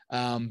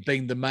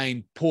being the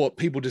main port,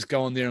 people just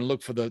go on there and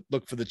look for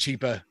the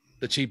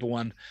cheaper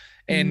one.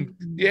 And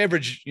the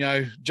average,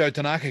 Joe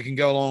Tanaka can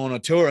go along on a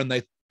tour and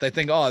they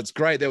think, oh, it's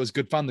great, that was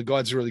good fun, the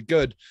guides are really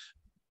good.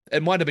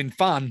 It might have been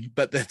fun,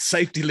 but the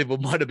safety level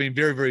might have been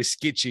very, very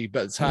sketchy,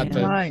 but it's hard for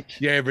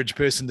the average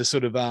person to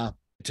sort of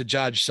to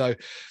judge. So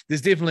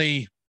there's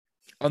definitely,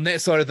 on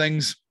that side of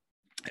things,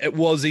 it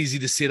was easy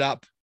to set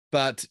up,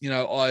 but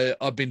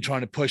I've been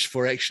trying to push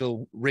for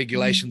actual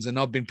regulations, and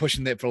I've been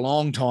pushing that for a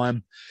long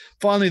time.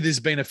 Finally, there's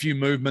been a few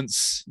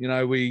movements.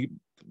 I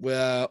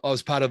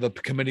was part of a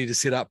committee to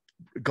set up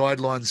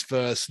guidelines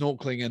for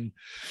snorkeling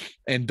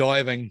and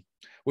diving,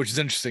 which is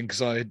interesting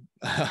because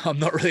I'm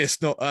not really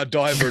a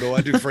diver at all.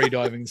 I do free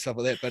diving and stuff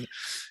like that. But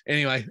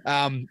anyway,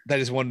 they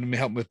just wanted me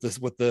help with this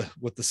with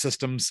the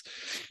systems.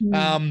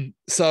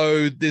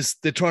 So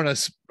they're trying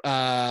to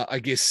I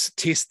guess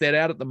test that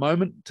out at the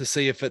moment to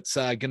see if it's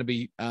going to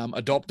be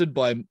adopted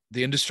by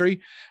the industry,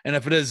 and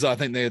if it is, I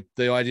think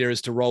the idea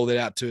is to roll that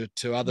out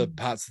to other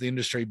parts of the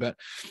industry. But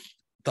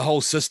the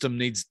whole system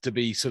needs to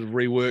be sort of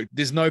reworked.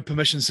 There's no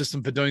permission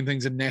system for doing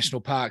things in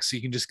national parks, so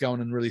you can just go in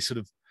and really sort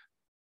of,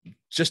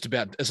 just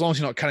about, as long as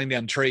you're not cutting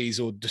down trees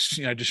or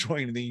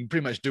destroying anything, you can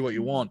pretty much do what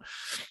you want.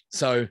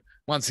 So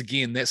once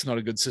again, that's not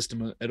a good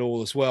system at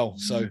all as well.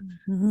 So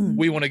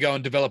we want to go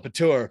and develop a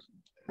tour.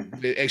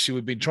 Actually,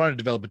 we've been trying to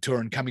develop a tour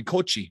in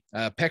Kamikochi,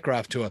 pack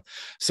raft tour.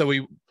 So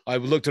I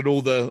looked at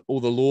all the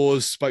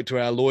laws, spoke to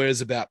our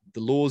lawyers about the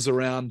laws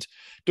around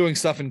doing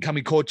stuff in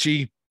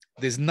Kamikochi.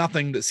 There's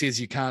nothing that says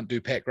you can't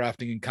do pack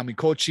rafting in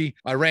Kamikochi.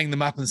 I rang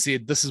them up and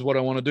said, this is what I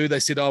want to do.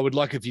 They said, I would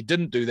like if you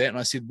didn't do that. And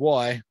I said,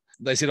 why?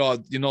 They said,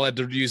 oh, you're not allowed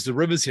to use the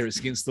rivers here. It's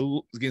against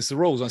the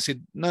rules. I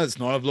said, no, it's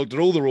not. I've looked at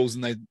all the rules.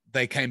 And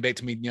they came back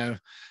to me,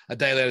 a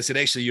day later, said,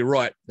 actually, you're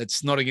right.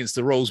 It's not against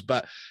the rules.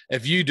 But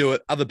if you do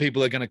it, other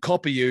people are going to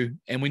copy you.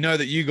 And we know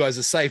that you guys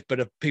are safe.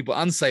 But if people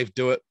unsafe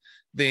do it,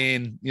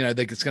 then,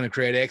 it's going to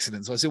create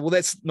accidents. So I said, well,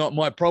 that's not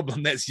my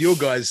problem. That's your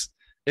guys'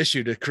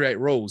 issue to create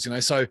rules,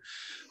 So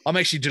I'm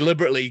actually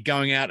deliberately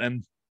going out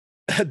and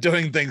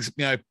doing things,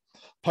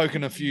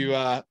 poking a few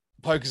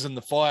pokers in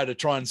the fire to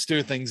try and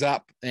stir things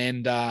up,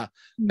 and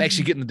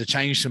actually getting them to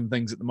change some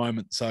things at the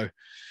moment. So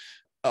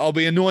I'll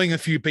be annoying a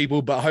few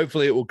people, but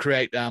hopefully it will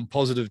create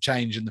positive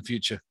change in the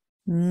future.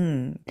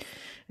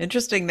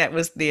 Interesting. That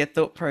was their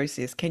thought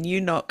process. Can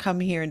you not come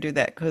here and do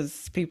that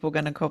because people are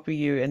going to copy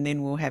you, and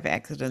then we'll have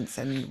accidents,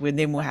 and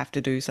then we'll have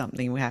to do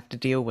something. We'll have to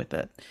deal with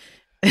it.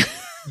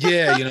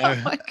 Yeah,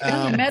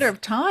 it's a matter of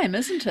time,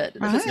 isn't it?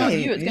 If it's not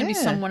you, it's going to be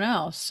someone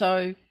else.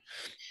 So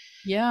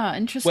yeah,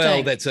 interesting.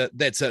 Well, that's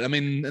it. I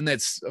mean, and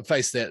that's a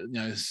face that,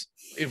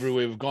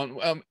 everywhere we've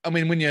gone. I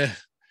mean, when you're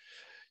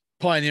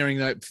pioneering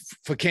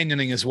for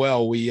canyoning as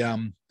well, we,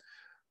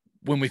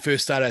 when we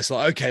first started, it's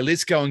like, okay,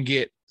 let's go and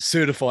get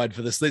certified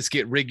for this. Let's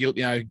get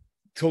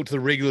talk to the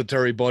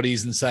regulatory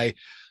bodies and say,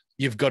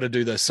 you've got to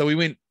do this. So we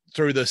went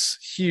through this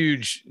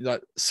huge,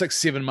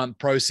 6-7 month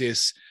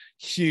process,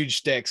 huge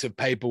stacks of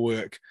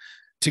paperwork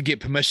to get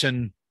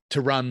permission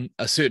to run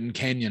a certain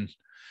canyon.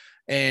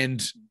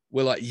 And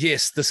we're like,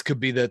 yes, this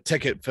could be the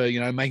ticket for,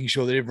 making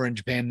sure that everyone in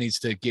Japan needs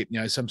to get,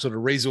 some sort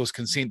of resource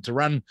consent to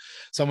run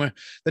somewhere.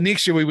 The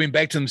next year we went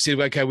back to them and said,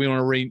 okay, we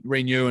want to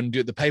renew and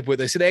do the paperwork.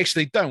 They said,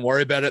 actually, don't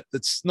worry about it.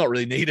 It's not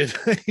really needed.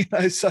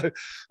 So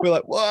we're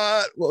like,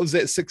 what was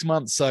that, 6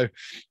 months? So,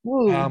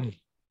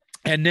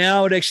 and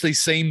now it actually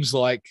seems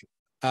like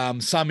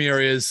some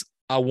areas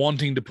are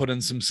wanting to put in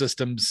some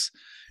systems,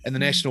 and the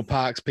national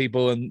parks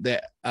people and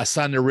that are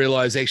starting to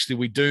realize, actually,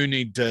 we do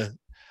need to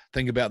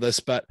think about this,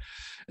 but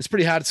it's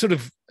pretty hard.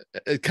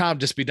 It can't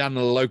just be done in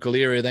a local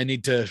area. They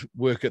need to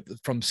work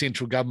from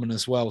central government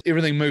as well.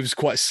 Everything moves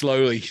quite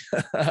slowly.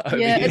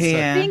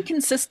 It's being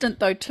consistent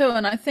though too.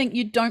 And I think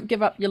you don't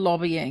give up your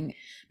lobbying,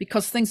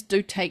 because things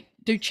do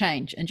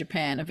change in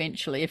Japan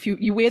eventually. If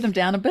you wear them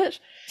down a bit,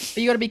 but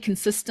you got to be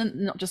consistent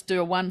and not just do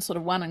a one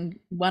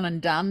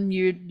and done.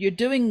 You're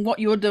doing what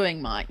you're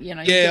doing, Mike.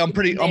 I'm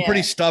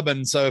pretty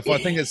stubborn. So if I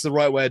think it's the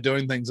right way of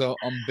doing things,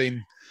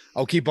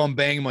 I'll keep on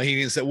banging my head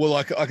against it. Well,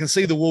 I can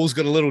see the wall's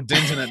got a little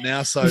dent in it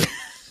now, so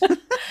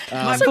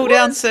might fall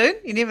down soon.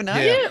 You never know.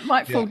 Yeah, it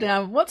might fall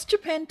down. What's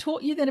Japan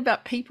taught you then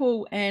about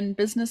people and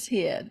business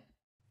here?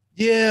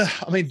 Yeah,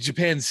 I mean,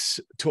 Japan's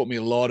taught me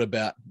a lot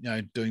about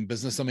doing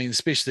business. I mean,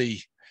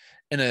 especially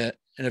in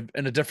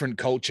a different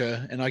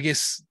culture, and I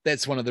guess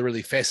that's one of the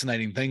really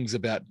fascinating things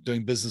about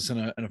doing business in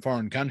a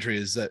foreign country,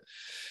 is that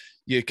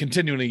you're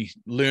continually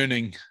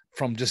learning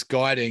from just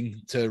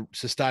guiding to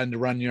starting to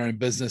run your own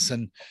business,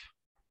 and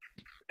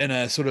in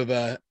a sort of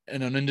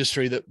in an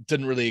industry that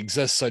didn't really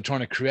exist. So trying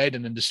to create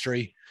an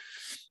industry,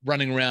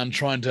 running around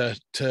trying to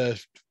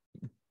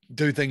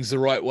do things the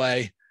right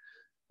way.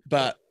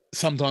 But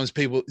sometimes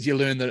you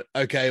learn that,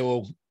 okay,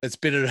 well, it's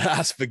better to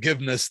ask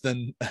forgiveness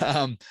than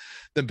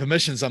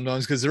permission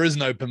sometimes, because there is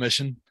no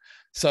permission.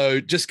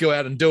 So just go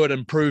out and do it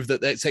and prove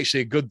that that's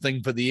actually a good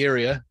thing for the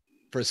area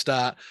for a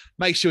start.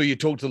 Make sure you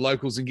talk to the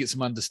locals and get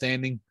some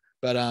understanding,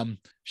 but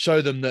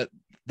show them that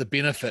the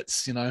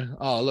benefits,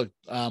 oh, look,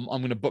 I'm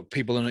going to book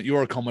people in at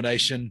your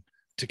accommodation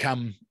to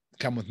come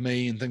with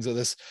me and things like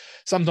this.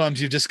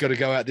 Sometimes you've just got to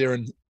go out there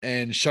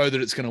and show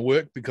that it's going to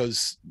work,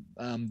 because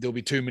there'll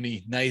be too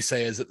many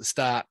naysayers at the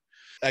start.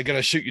 They're going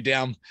to shoot you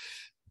down.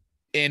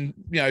 And,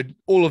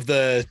 all of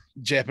the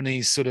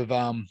Japanese sort of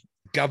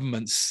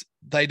governments,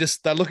 they're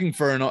looking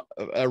for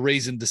a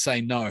reason to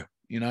say no,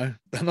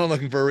 they're not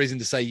looking for a reason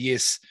to say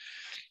yes.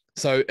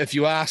 So if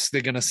you ask,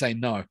 they're going to say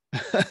no.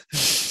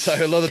 So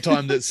a lot of the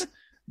time that's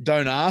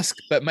don't ask,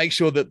 but make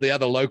sure that the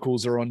other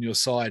locals are on your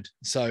side.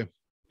 So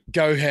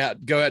go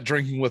out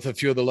drinking with a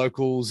few of the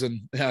locals,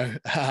 and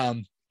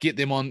get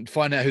them on,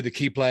 find out who the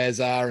key players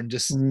are, and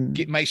just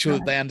make sure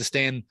that they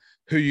understand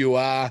who you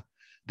are,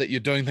 that you're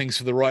doing things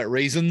for the right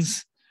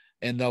reasons,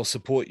 and they'll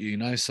support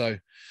you. So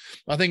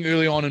I think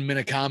early on in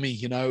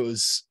Minakami, it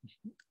was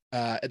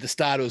at the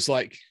start it was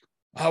like,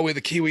 oh, we're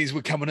the Kiwis,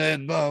 we're coming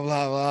in, blah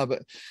blah blah,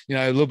 but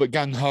a little bit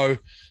gung ho,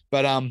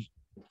 but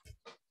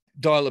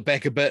dial it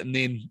back a bit, and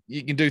then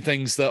you can do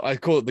things that I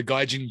call it the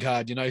gaijin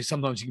card.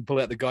 Sometimes you can pull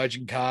out the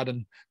gaijin card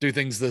and do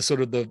things the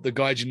sort of the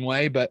gaijin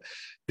way, but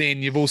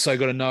then you've also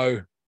got to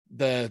know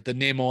the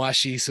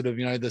nemoashi, sort of,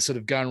 the sort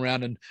of going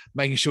around and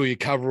making sure you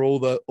cover all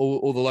the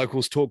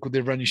locals, talk with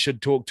everyone you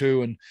should talk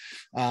to, and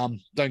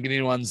don't get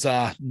anyone's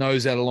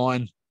nose out of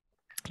line.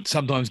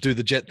 Sometimes do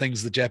the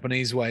things the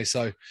Japanese way.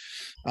 So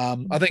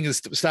I think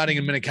starting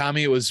in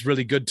Minakami, it was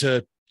really good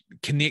to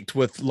connect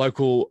with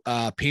local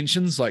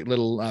pensions, like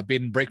little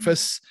bed and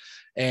breakfasts,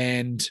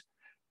 and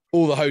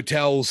all the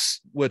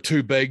hotels were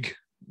too big.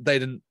 They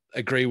didn't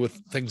agree with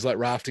things like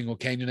rafting or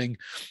canyoning.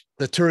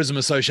 The tourism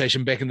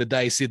association back in the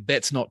day said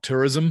that's not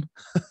tourism.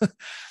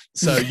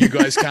 So you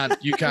guys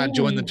can't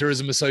join the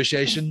tourism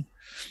association.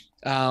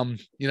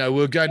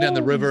 We're going down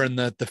the river, and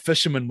the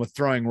fishermen were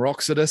throwing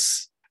rocks at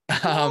us.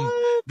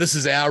 This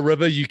is our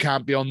river. You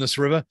can't be on this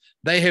river.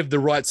 They have the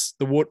rights,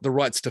 the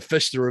rights to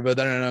fish the river.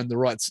 They don't own the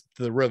rights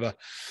to the river.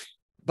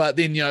 But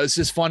then, it's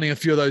just finding a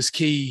few of those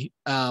key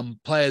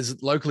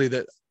players locally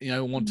that,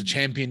 want to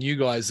champion you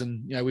guys.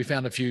 And, we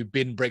found a few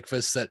bed and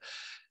breakfasts that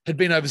had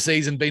been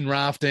overseas and been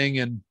rafting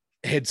and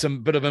had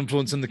some bit of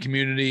influence in the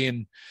community.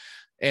 And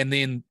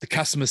then the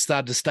customers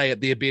started to stay at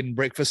their bed and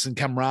breakfast and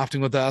come rafting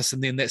with us.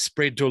 And then that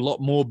spread to a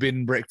lot more bed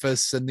and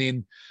breakfasts. And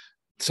then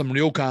some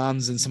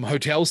ryokans and some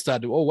hotels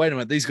started, oh, wait a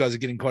minute, these guys are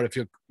getting quite a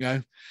few,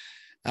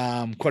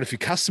 quite a few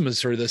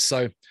customers through this.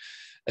 So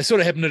it sort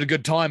of happened at a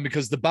good time,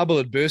 because the bubble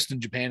had burst in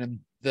Japan, and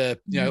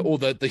all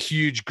the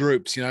huge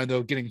groups, they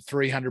were getting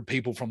 300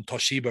 people from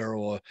Toshiba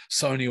or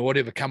Sony or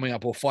whatever coming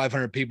up, or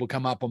 500 people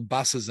come up on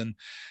buses and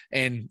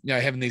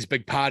having these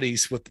big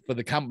parties for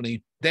the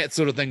company. That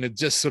sort of thing had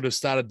just sort of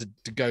started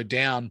to go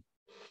down.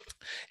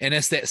 And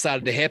as that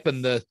started to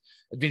happen, the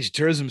adventure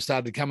tourism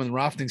started to come in,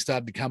 rafting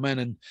started to come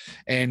in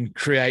and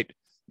create,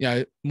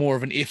 more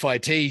of an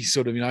FIT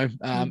sort of,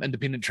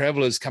 independent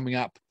travelers coming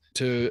up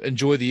to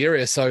enjoy the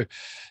area. So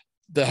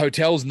the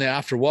hotels now,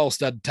 after a while,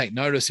 started to take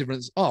notice.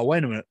 Everyone's, oh,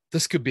 wait a minute,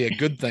 this could be a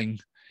good thing,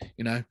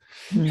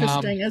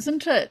 Interesting,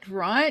 isn't it?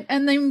 Right.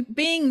 And then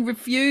being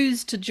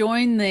refused to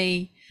join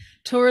the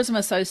Tourism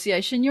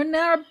Association, you're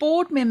now a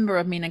board member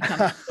of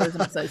Minakami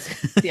Tourism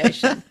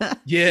Association.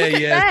 Yeah, Look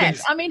at yeah.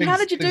 that. How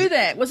did you do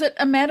that? Was it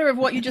a matter of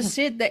what you just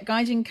said, that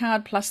gaijin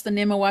card plus the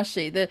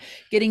nemoashi, the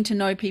getting to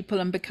know people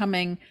and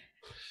becoming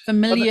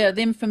familiar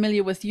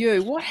with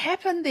you? What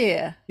happened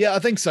there? Yeah, I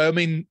think so. I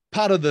mean,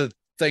 part of the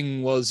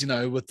thing was,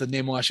 with the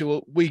nemoashi,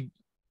 well, we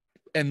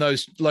and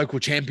those local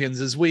champions,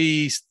 is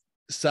we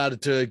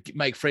started to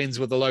make friends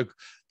with the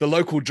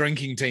local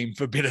drinking team,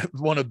 for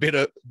want a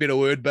better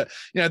word, but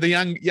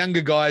the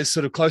younger guys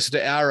sort of closer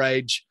to our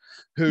age,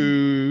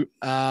 who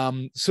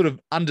sort of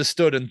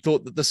understood and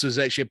thought that this was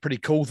actually a pretty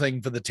cool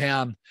thing for the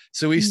town.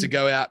 So we used to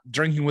go out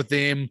drinking with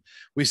them.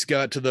 We used to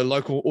go out to the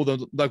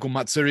local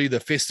matsuri, the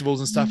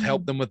festivals and stuff,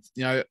 help them with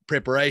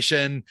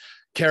preparation,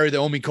 carry the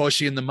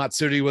omikoshi and the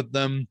matsuri with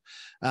them.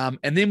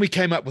 And then we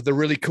came up with a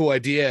really cool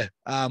idea.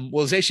 Well, it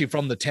was actually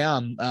from the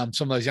town.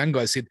 Some of those young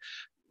guys said,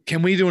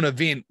 can we do an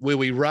event where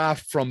we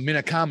raft from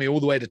Minakami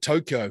all the way to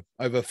Tokyo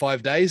over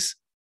 5 days,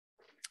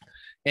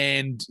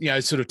 and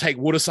sort of take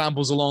water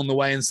samples along the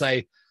way and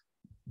say,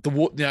 the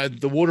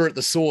water at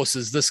the source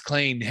is this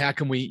clean, how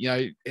can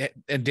we,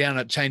 and down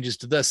it changes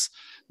to this,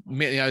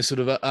 sort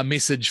of a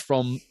message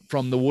from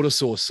the water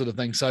source sort of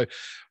thing. So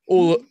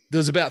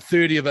there's about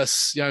 30 of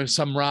us,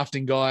 some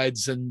rafting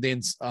guides, and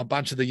then a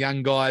bunch of the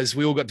young guys.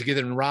 We all got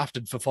together and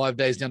rafted for 5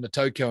 days down to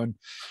Tokyo and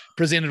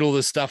presented all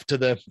this stuff to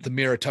the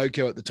mayor of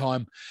Tokyo at the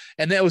time.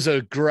 And that was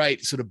a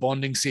great sort of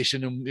bonding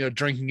session, and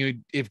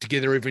drinking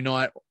together every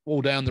night,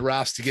 all down the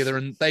rafts together.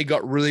 And they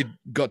really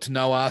got to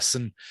know us,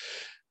 and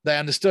they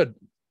understood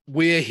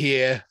we're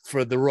here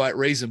for the right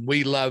reason.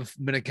 We love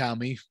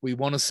Minakami. We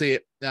want to see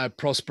it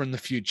prosper in the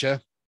future.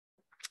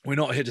 We're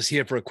not just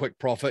here for a quick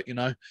profit,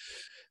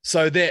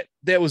 So that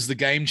was the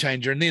game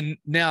changer. And then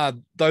now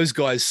those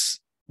guys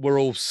were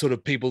all sort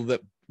of people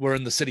that were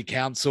in the city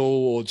council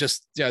or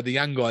just, you know, the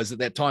young guys at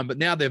that time, but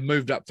now they've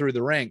moved up through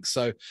the ranks.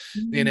 So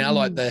they're now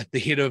like the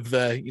head of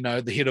the, you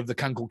know, the head of the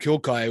Kanko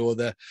Kyokai or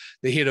the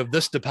head of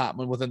this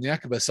department within the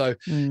Akaba. So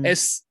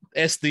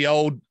as the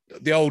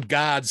old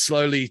guard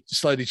slowly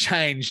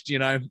changed, you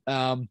know,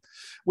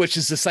 which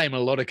is the same in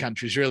a lot of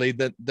countries, really.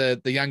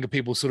 The younger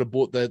people sort of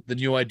bought the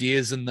new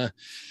ideas and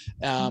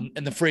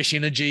the fresh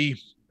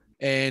energy,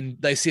 and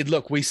they said,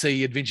 look, we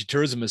see adventure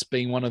tourism as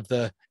being one of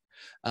the,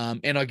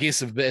 and I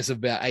guess as of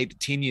about 8 to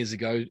 10 years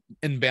ago,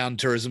 inbound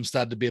tourism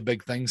started to be a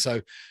big thing.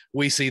 So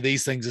we see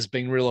these things as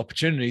being real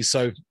opportunities.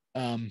 So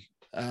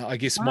I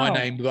guess my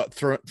name got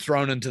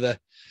thrown into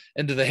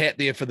the hat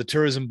there for the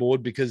tourism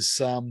board, because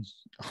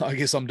I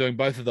guess I'm doing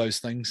both of those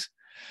things.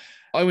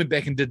 I went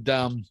back and did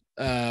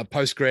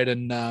postgrad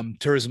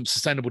in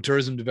sustainable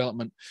tourism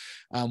development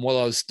while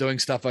I was doing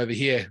stuff over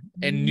here.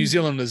 And New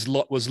Zealand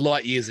was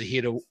light years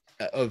ahead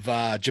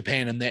of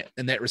Japan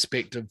in that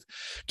respect of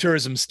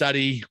tourism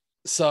study.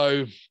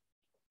 So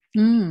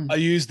I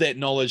used that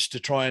knowledge to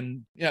try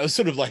and, you know, it was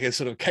sort of like a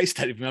sort of case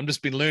study for me. I've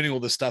just been learning all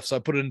this stuff, so I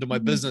put it into my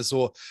business,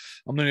 or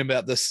I'm learning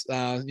about this,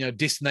 you know,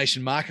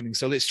 destination marketing.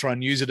 So let's try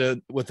and use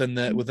it within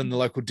the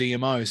local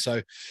DMO.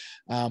 So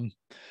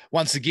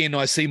once again,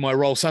 I see my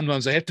role.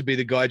 Sometimes I have to be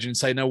the guide and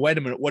say, no, wait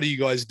a minute, what are you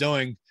guys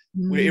doing?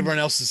 Where everyone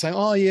else is saying,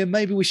 oh yeah,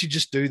 maybe we should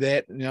just do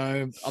that. You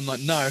know, I'm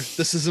like, no,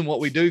 this isn't what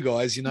we do,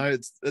 guys. You know,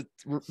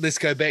 let's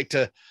go back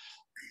to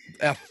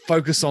our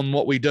focus on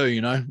what we do,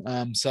 you know.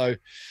 So,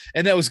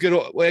 and that was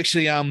good. We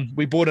actually,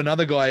 we bought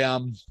another guy,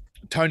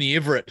 Tony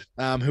Everett,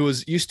 who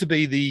used to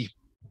be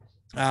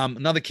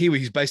another Kiwi.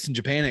 He's based in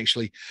Japan,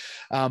 actually.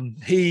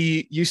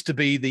 He used to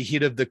be the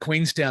head of the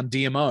Queenstown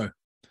DMO.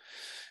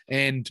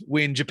 And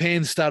when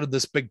Japan started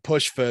this big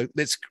push for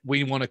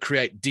we want to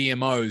create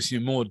DMOs, you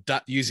know, more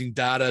using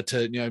data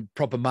to, you know,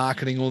 proper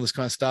marketing, all this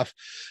kind of stuff,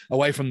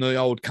 away from the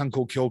old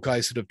Kanko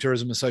Kyokai sort of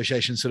tourism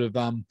association sort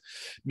of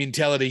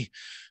mentality,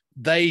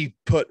 they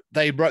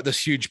wrote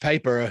this huge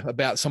paper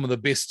about some of the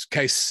best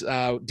case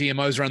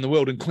DMOs around the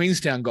world, and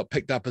Queenstown got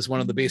picked up as one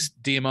of the best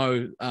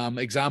DMO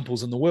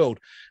examples in the world.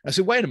 I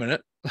said, wait a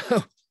minute.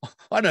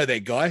 I know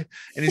that guy,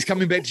 and he's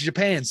coming back to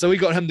Japan. So we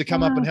got him to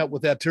come up and help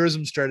with our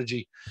tourism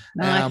strategy,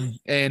 and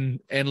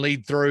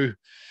lead through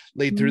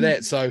that.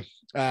 So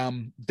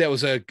that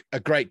was a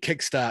great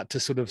kickstart to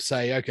sort of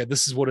say, okay,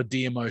 this is what a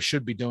DMO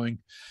should be doing.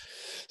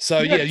 So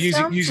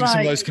using some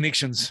of those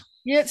connections.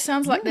 Yeah, it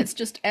sounds like that's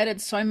just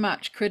added so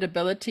much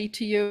credibility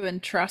to you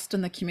and trust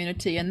in the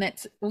community. And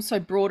that's also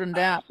broadened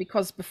out,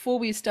 because before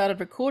we started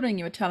recording,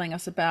 you were telling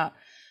us about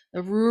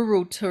the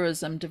rural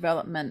tourism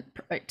development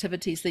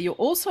activities that you're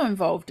also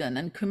involved in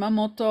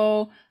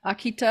Kumamoto,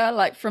 Akita,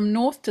 like from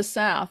north to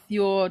south,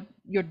 you're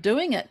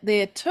doing it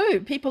there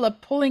too. People are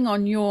pulling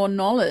on your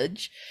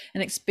knowledge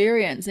and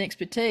experience and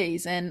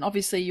expertise, and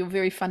obviously you're a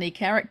very funny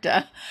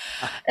character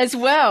as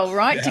well,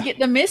 right? Yeah. To get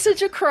the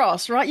message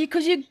across, right?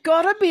 Because you've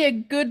got to be a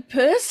good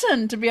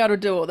person to be able to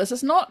do all this.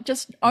 It's not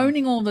just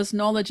owning all this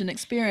knowledge and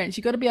experience.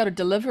 You've got to be able to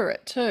deliver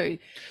it too.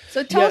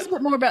 So tell us a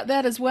bit more about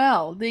that as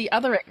well, the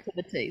other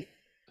activities.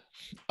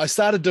 I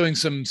started doing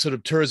some sort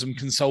of tourism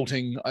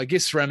consulting, I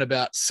guess around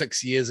about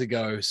 6,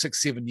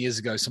 7 years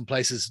ago. Some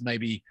places,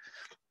 maybe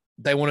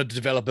they wanted to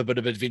develop a bit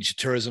of adventure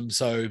tourism.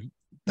 So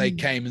they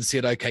came and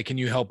said, okay, can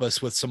you help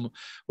us with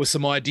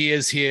some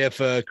ideas here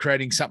for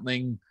creating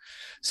something?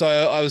 So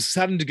I was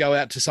starting to go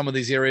out to some of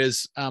these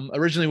areas,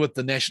 originally with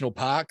the national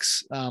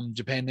parks,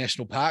 Japan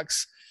national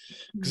parks,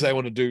 because they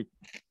wanted to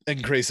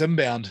increase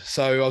inbound.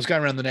 So I was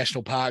going around the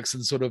national parks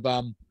and sort of,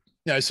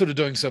 sort of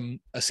doing some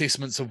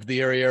assessments of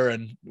the area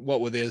and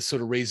what were their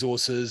sort of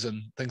resources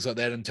and things like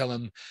that, and tell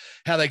them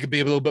how they could be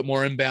a little bit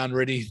more inbound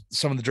ready,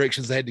 some of the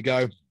directions they had to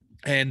go.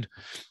 And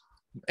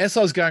as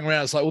I was going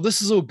around, it's like, well,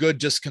 this is all good,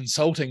 just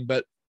consulting,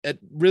 but it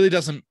really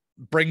doesn't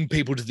bring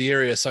people to the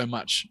area so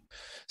much.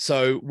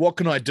 So what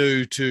can I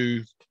do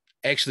to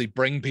actually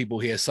bring people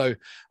here? So I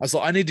was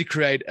like, I need to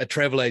create a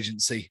travel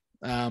agency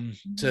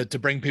to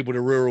bring people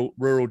to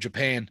rural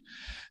Japan.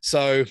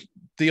 So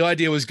the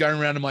idea was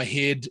going around in my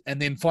head,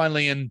 and then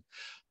finally in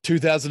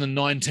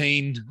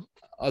 2019,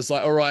 I was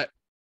like, all right,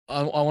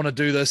 I want to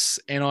do this.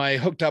 And I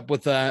hooked up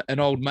with an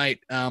old mate,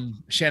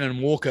 Shannon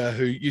Walker,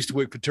 who used to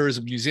work for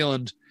Tourism New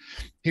Zealand.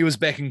 He was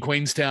back in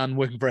Queenstown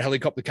working for a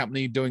helicopter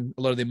company, doing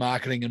a lot of their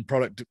marketing and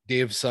product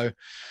dev. So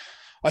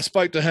I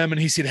spoke to him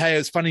and he said, hey,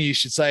 it's funny you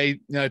should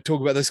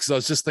talk about this, because I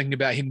was just thinking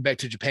about heading back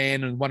to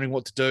Japan and wondering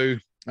what to do,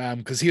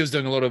 because he was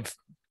doing a lot of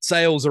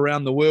sales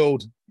around the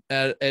world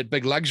at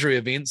big luxury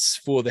events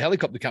for the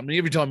helicopter company.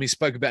 Every time he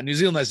spoke about New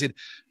Zealand, they said,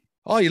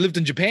 oh, you lived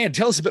in Japan.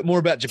 Tell us a bit more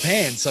about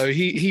Japan. So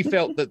he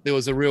felt that there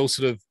was a real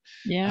sort of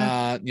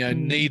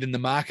need in the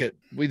market.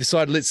 We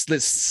decided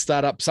let's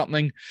start up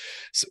something.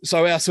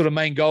 So our sort of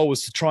main goal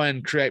was to try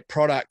and create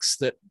products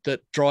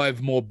that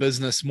drive more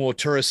business, more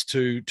tourists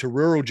to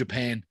rural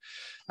Japan.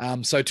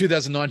 So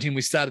 2019,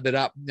 we started that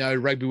up,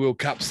 Rugby World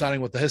Cup, starting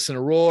with the hiss and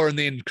a roar, and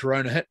then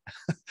Corona hit.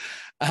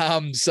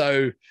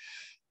 So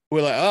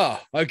we're like, oh,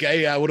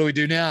 okay, what do we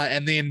do now?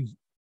 And then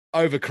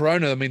over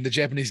Corona, I mean, the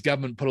Japanese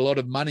government put a lot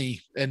of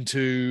money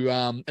into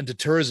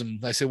tourism.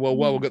 They said, well,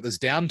 while we've got this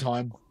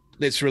downtime,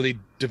 let's really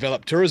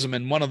develop tourism.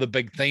 And one of the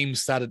big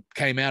themes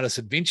came out as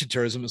adventure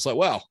tourism. It's like,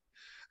 wow,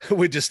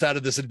 we just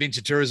started this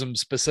adventure tourism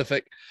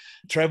specific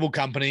travel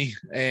company,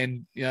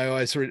 and I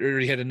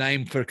already had a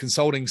name for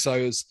consulting, so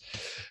it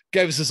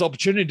gave us this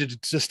opportunity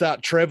to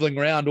start traveling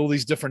around all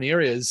these different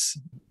areas,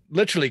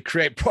 literally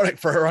create product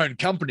for our own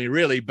company,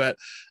 really, but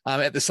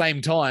at the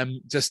same time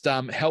just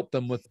help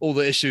them with all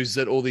the issues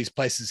that all these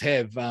places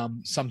have.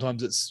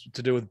 Sometimes it's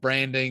to do with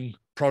branding,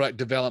 product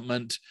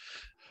development.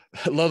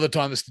 A lot of the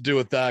time it's to do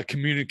with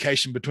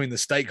communication between the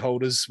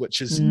stakeholders,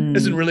 which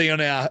isn't really on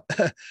our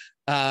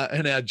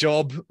in our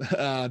job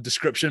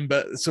description,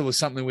 but it's always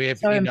something we have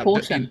so to end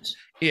important.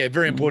 up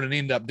very important to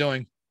end up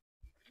doing.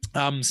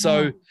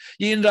 So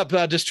you end up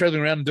just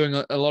traveling around and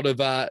doing a lot of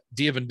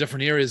dev in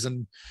different areas.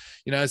 And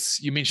as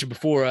you mentioned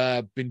before,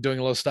 I've been doing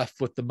a lot of stuff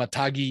with the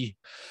Matagi,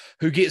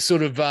 who get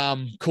sort of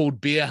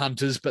called bear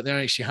hunters, but they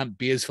don't actually hunt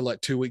bears for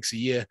like 2 weeks a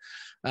year.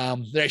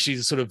 They're actually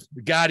sort of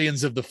the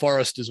guardians of the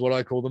forest is what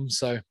I call them.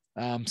 So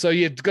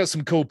got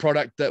some cool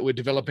product that we're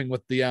developing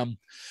with the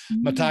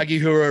Matagi,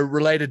 who are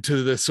related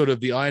to the sort of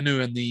the Ainu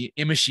and the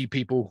Emishi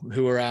people,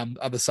 who are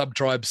other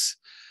sub-tribes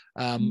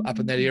up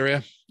in that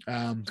area.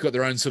 Got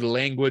their own sort of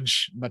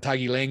language,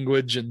 Matagi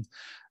language, and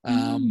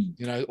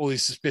all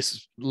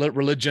this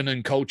religion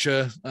and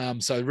culture.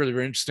 So really,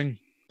 very interesting.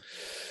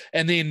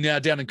 And then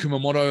down in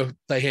Kumamoto,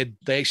 they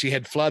actually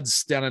had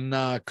floods down in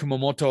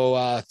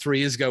Kumamoto 3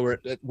 years ago, where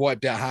it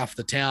wiped out half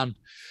the town,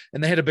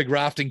 and they had a big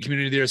rafting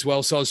community there as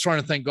well. So I was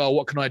trying to think,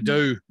 what can I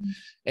do?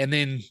 And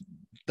then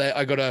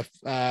I got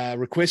a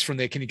request from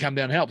there. Can you come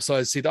down and help? So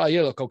I said,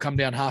 look, I'll come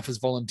down half as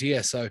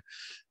volunteer. So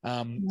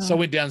I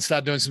went down and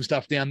started doing some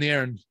stuff down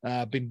there,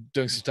 and been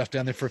doing some stuff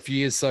down there for a few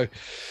years. So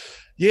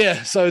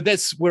so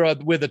that's where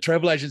the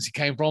travel agency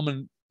came from.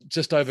 And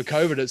just over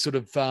COVID, it sort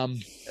of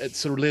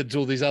led to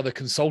all these other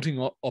consulting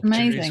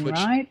opportunities.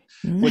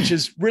 Amazing, which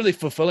is really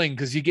fulfilling,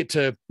 because you get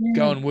to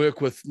go and work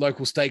with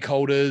local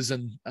stakeholders.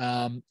 And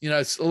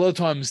it's a lot of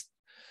times,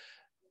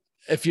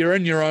 if you're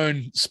in your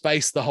own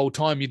space the whole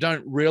time, you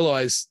don't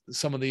realize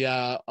some of the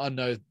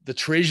the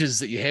treasures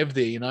that you have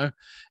there,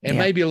 and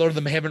maybe a lot of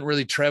them haven't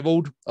really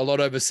traveled a lot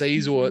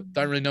overseas, or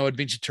don't really know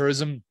adventure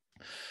tourism.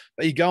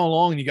 But you go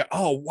along and you go,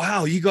 oh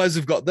wow, you guys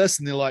have got this,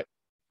 and they're like,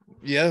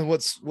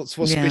 what's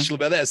special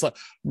about that? It's like,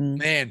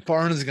 man,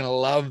 foreigners are going to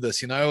love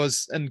this. I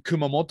was in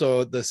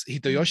Kumamoto, this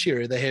Hitoyoshi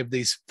area. They have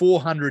these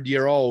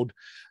 400-year-old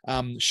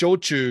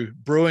shochu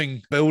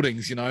brewing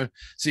buildings,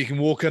 so you can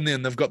walk in there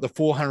and they've got the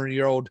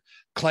 400-year-old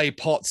clay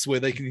pots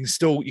where you can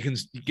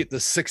get the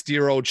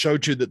 60-year-old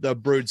shochu that they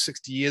brewed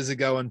 60 years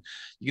ago, and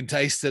you can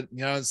taste it.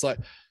 It's like,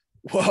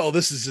 wow,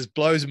 this just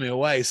blows me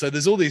away. So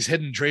there's all these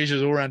hidden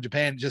treasures all around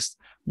Japan. Just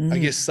I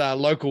guess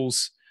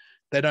locals,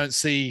 they don't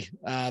see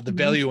the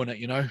value in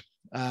it,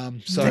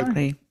 so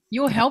Exactly.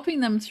 You're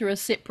helping them through a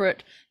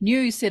separate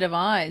new set of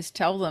eyes,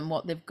 tell them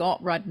what they've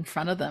got right in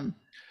front of them.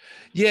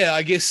 Yeah,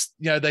 I guess,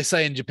 they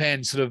say in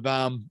Japan sort of,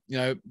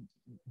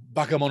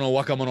 bakamono,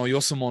 wakamono,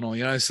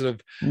 yosamono, sort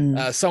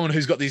of someone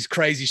who's got these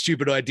crazy,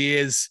 stupid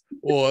ideas,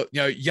 or,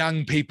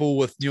 young people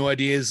with new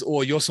ideas,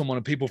 or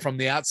yosamono, people from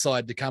the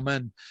outside to come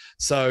in.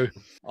 So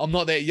I'm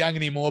not that young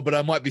anymore, but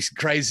I might be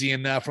crazy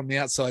and from the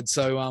outside.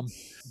 So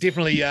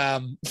definitely,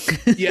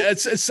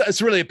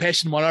 it's really a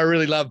passion of mine. I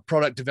really love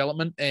product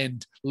development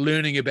and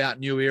learning about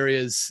new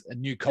areas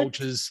and new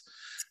cultures.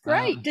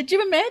 Great. Did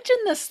you imagine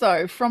this,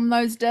 though, from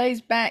those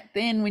days back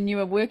then when you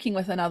were working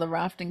with another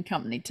rafting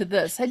company to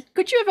this?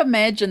 Could you have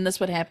imagined this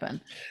would happen?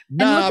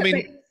 No, I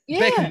mean,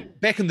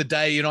 back in the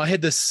day, I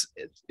had this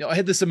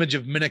image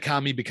of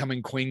Minakami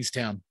becoming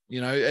Queenstown.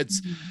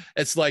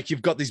 It's like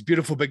you've got these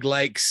beautiful big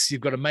lakes,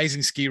 you've got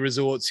amazing ski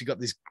resorts, you've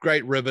got these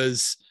great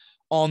rivers,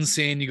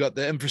 onsen, you got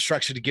the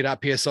infrastructure to get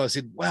up here. So I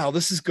said, wow,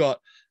 this has got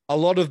a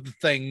lot of the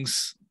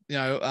things,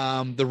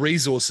 the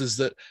resources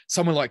that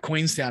someone like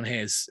Queenstown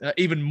has,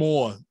 even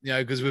more,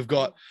 because we've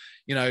got,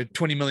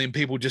 20 million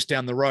people just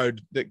down the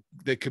road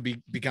that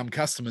could become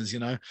customers,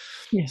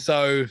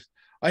 So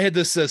I had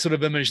this sort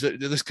of image that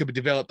this could be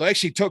developed. I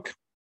actually took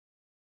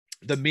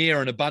the mayor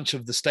and a bunch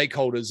of the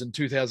stakeholders in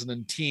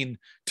 2010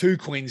 to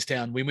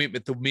Queenstown. We went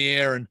with the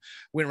mayor and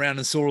went around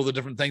and saw all the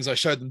different things. I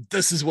showed them,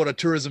 this is what a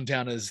tourism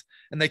town is.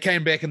 And they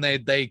came back and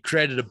they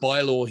created a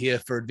bylaw here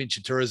for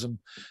adventure tourism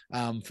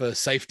for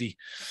safety,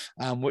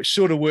 which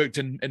sort of worked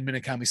in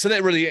Minakami. So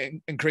that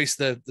really increased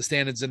the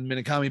standards in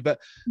Minakami. But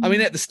I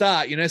mean, at the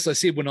start, as I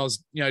said, when I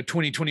was,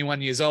 20,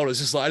 21 years old, it's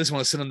just like, I just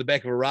want to sit on the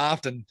back of a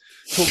raft and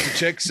talk to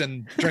chicks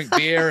and drink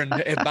beer and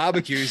have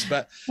barbecues.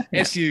 But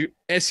as you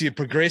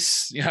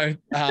progress,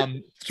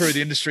 through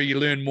the industry, you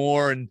learn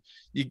more, and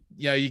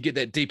you get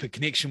that deeper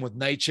connection with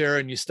nature,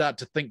 and you start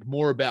to think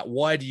more about,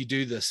 why do you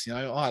do this?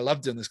 I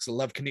love doing this because I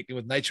love connecting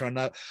with nature.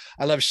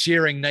 I love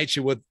sharing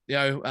nature with,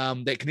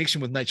 that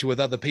connection with nature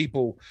with other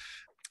people.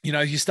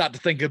 You start to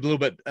think a little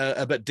bit,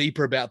 a bit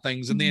deeper about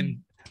things. And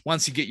then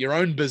once you get your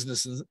own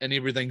business and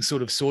everything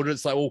sort of sorted,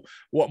 it's like, well,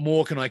 what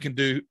more can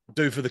do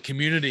for the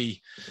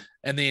community?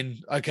 And then,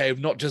 okay,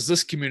 not just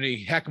this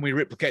community, how can we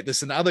replicate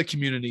this in other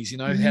communities?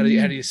 How do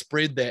you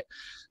spread that?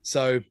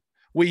 So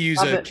we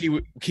use a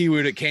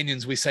keyword at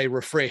Canyons. We say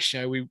refresh.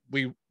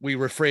 We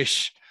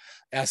refresh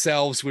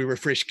ourselves. We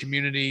refresh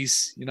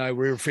communities. We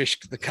refresh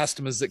the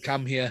customers that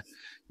come here.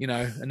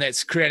 And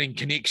that's creating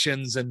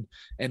connections and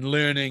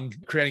learning,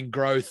 creating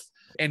growth,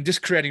 and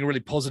just creating a really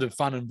positive,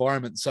 fun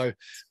environment. So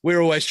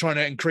we're always trying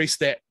to increase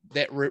that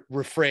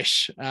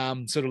refresh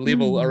sort of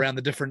level around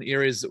the different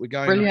areas that we're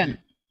going. Brilliant.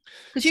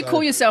 Because you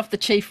call yourself the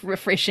chief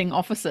refreshing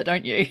officer,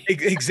 don't you?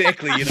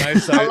 Exactly.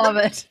 So I love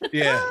it.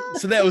 Yeah.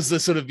 So that was the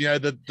sort of,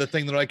 the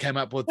thing that I came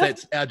up with.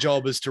 That's our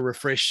job, is to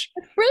refresh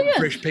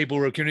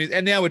people, communities.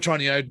 And now we're trying,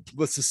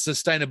 with the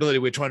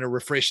sustainability, we're trying to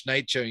refresh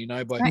nature,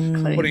 by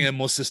putting in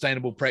more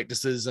sustainable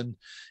practices and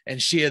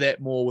share that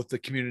more with the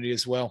community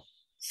as well.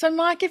 So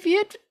Mike, if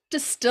you'd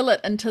distill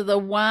it into the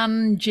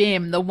one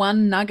gem, the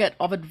one nugget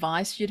of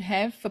advice you'd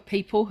have for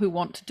people who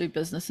want to do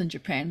business in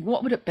Japan,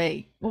 what would it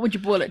be? What would you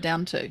boil it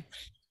down to?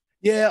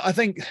 Yeah, I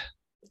think,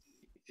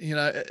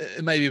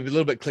 it may be a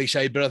little bit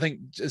cliche, but I think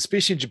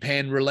especially in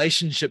Japan,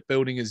 relationship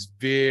building is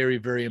very,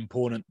 very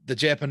important. The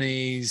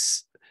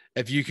Japanese,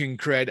 if you can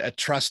create a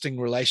trusting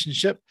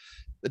relationship,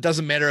 it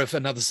doesn't matter if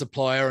another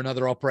supplier or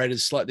another operator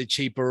is slightly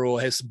cheaper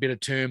or has some better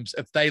terms.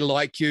 If they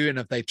like you and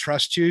if they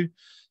trust you,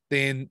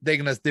 then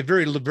they're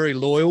very, very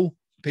loyal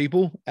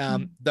people.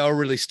 They'll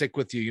really stick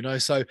with you,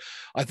 So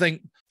I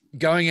think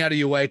going out of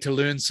your way to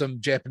learn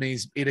some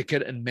Japanese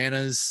etiquette and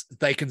manners,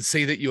 they can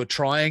see that you're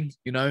trying,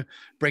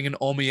 bring an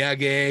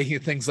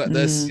omiyage, things like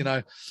this,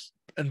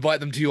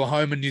 invite them to your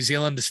home in New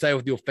Zealand to stay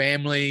with your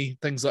family,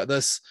 things like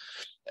this.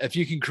 If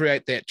you can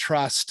create that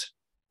trust,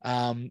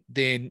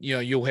 then,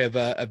 you'll have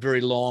a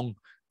very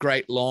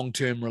great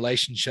long-term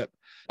relationship.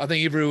 I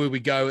think everywhere we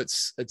go,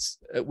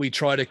 we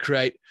try to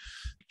create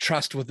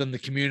trust within the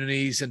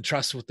communities and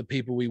trust with the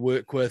people we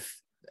work with.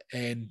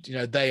 And,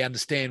 they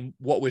understand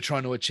what we're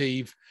trying to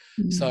achieve.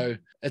 So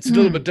it's a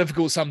little bit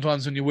difficult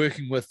sometimes when you're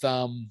working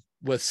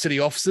with city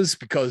officers,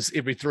 because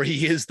every 3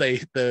 years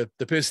the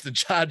person in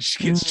charge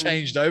gets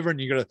changed over and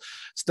you've got to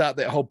start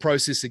that whole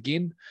process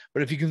again.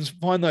 But if you can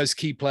find those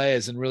key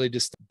players and really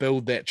just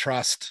build that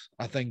trust,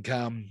 I think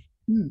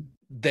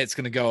that's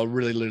going to go a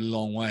really, really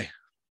long way.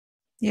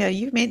 Yeah,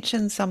 you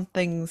mentioned some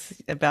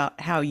things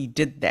about how you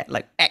did that,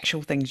 like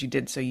actual things you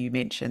did. So you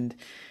mentioned,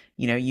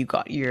 you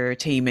got your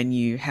team and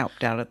you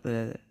helped out at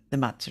the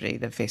Matsuri,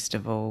 the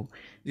festival.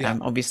 Yeah.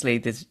 Obviously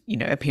there's,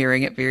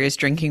 appearing at various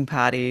drinking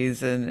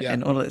parties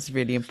and all that's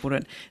really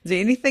important. Is there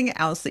anything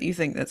else that you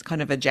think that's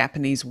kind of a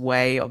Japanese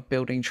way of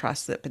building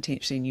trust that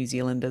potentially New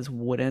Zealanders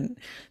wouldn't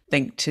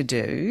think to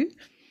do?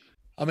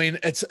 I mean,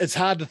 it's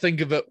hard to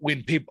think of it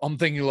when I'm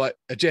thinking like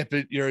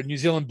you're a New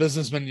Zealand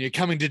businessman, you're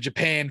coming to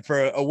Japan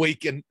for a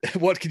week, and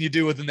what can you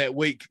do within that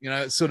week?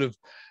 It's sort of,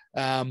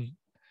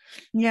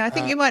 yeah, I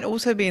think you might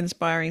also be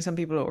inspiring some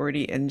people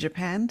already in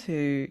Japan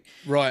to,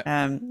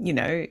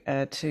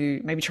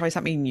 to maybe try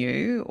something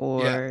new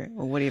or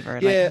whatever.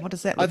 Yeah, like, what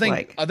does that look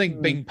like? I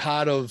think being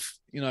part of,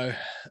 there's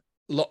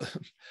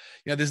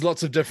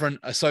lots of different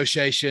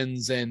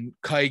associations and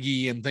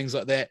kaigi and things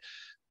like that.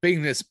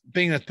 Being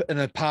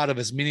a part of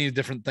as many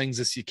different things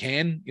as you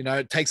can,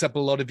 it takes up a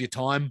lot of your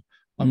time.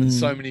 I'm in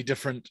so many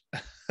different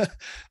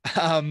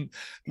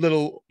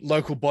little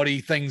local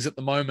body things at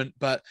the moment,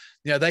 but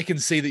they can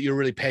see that you're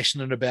really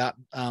passionate about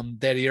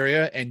that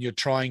area and you're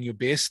trying your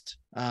best.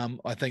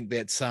 I think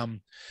that's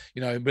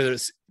whether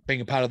it's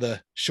being a part of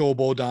the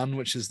Shobodan,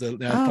 which is the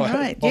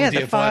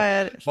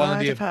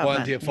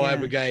volunteer fire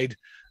brigade,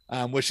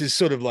 which is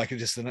sort of like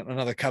just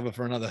another cover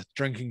for another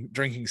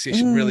drinking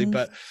session, really,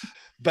 but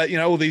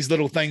all these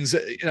little things,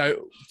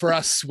 for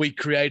us, we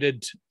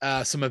created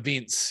some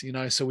events,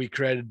 so we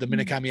created the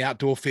Minakami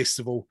Outdoor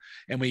Festival,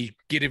 and we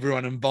get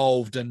everyone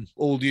involved and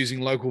all using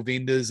local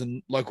vendors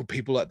and local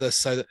people like this,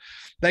 so that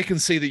they can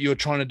see that you're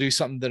trying to do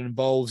something that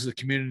involves the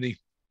community.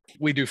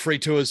 We do free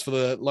tours for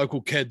the local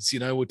kids,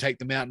 we'll take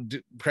them out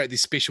and create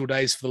these special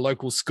days for the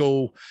local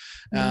school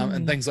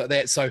and things like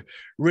that. So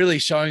really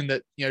showing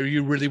that,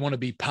 you really want to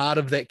be part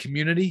of that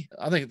community.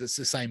 I think that's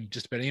the same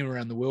just about anywhere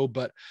around the world,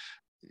 but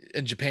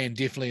in Japan,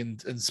 definitely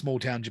in small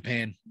town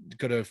Japan,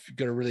 got to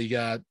really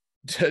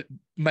to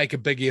make a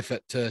big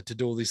effort to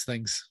do all these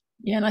things.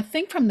 Yeah, and I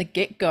think from the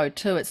get-go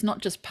too, it's not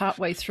just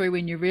partway through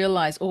when you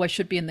realize, I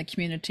should be in the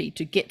community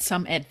to get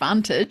some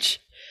advantage,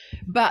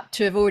 but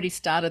to have already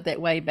started that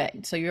way back.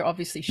 So you're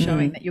obviously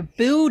showing that you're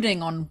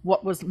building on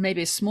what was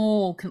maybe a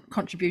small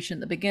contribution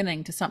at the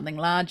beginning to something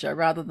larger,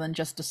 rather than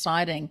just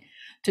deciding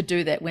to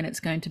do that when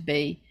it's going to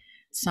be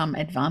some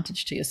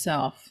advantage to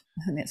yourself.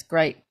 I think that's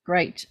great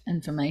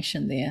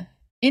information there.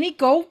 Any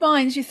gold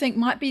mines you think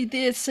might be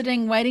there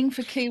sitting waiting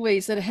for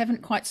Kiwis that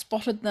haven't quite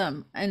spotted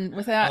them, and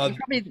without you're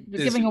probably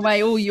giving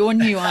away all your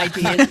new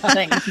ideas and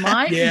things,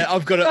 Mike? Yeah,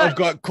 I've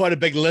got quite a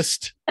big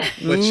list,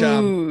 which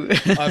I'm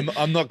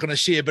not going to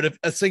share, but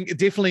I think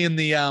definitely in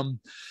the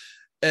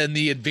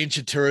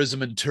adventure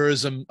tourism and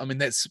tourism, I mean,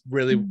 that's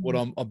really what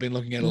I've been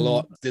looking at a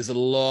lot. There's a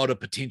lot of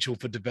potential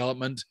for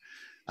development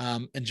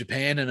in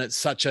Japan, and it's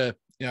such a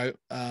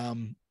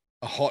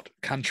a hot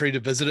country to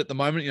visit at the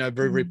moment.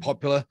 Very, very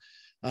popular.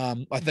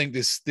 I think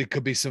there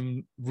could be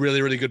some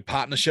really, really good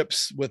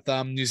partnerships with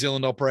New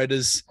Zealand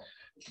operators.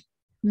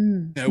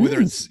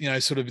 Whether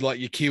it's sort of like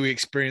your Kiwi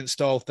experience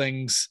style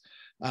things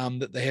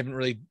that they haven't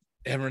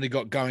really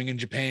got going in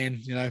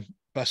Japan.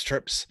 Bus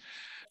trips,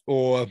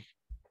 or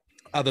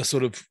other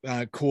sort of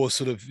core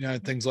sort of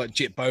things like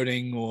jet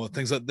boating or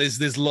things like.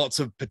 There's lots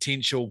of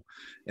potential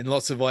and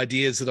lots of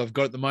ideas that I've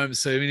got at the moment.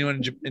 So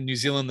anyone in New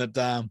Zealand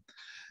that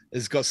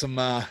has got some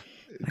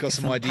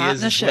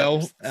ideas as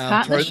well,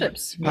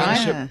 partnerships,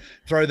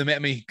 throw them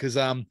at me, because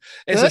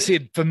as I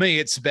said, for me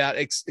it's about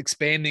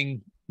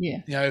expanding,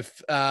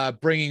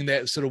 bringing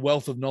that sort of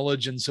wealth of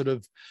knowledge and sort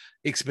of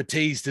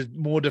expertise to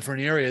more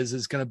different areas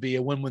is going to be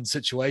a win-win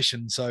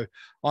situation. So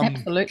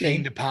I'm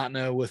keen to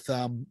partner with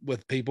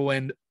people,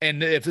 and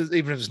even if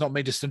it's not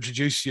me, just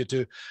introduce you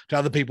to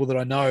other people that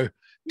I know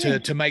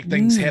to make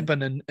things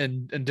happen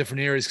in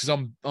different areas, because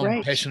I'm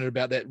passionate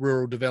about that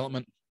rural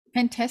development.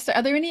 Fantastic.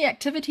 Are there any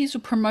activities or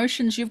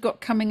promotions you've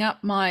got coming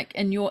up, Mike,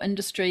 in your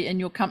industry, in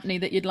your company,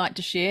 that you'd like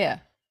to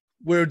share?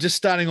 We're just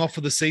starting off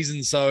for the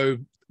season, so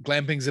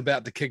glamping's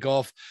about to kick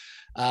off.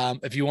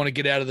 If you want to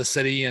get out of the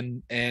city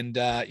and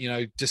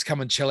just come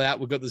and chill out,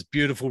 we've got this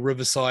beautiful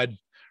riverside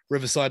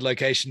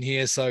location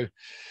here. So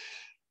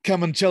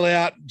come and chill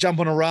out, jump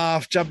on a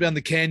raft, jump down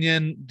the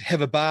canyon,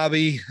 have a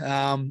barbie.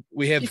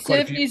 We have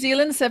New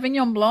Zealand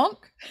Sauvignon Blanc.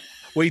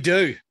 We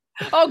do.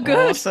 Oh,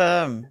 good.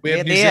 Awesome. We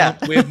have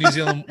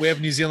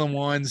New Zealand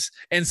wines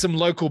and some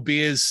local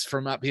beers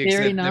from up here.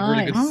 Very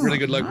nice. Really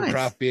good local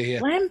craft beer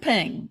here.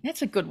 Glamping.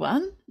 That's a good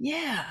one.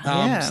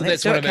 Yeah. So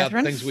that's one of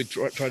our things we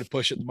try to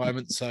push at the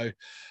moment. So,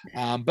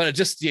 but it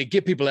just,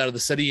 get people out of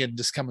the city and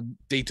just come and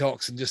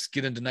detox and just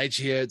get into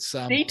nature here. It's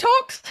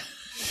detox?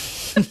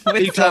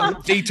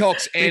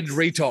 Detox and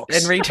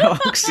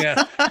retox.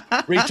 Yeah.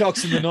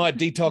 Retox in the night,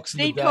 detox in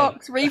the day.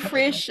 Detox,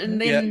 refresh, and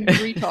then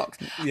retox.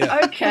 Yeah.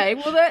 Okay.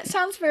 Well, that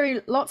sounds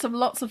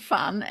lots of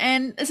fun.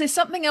 And is there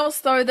something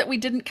else, though, that we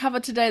didn't cover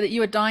today that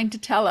you are dying to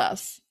tell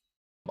us?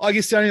 I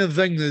guess the only other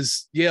thing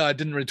is, I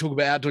didn't really talk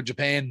about Outdoor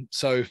Japan.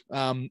 So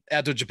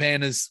Outdoor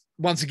Japan is,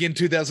 once again,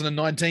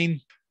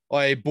 2019.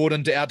 I bought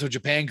into Outdoor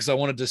Japan because I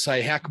wanted to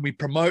say, how can we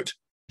promote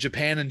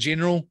Japan in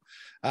general?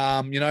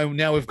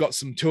 Now we've got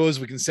some tours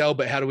we can sell,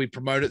 but how do we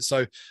promote it?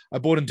 So I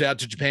bought into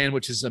Outdoor Japan,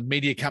 which is a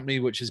media company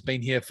which has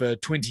been here for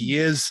 20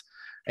 years.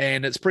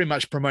 And it's pretty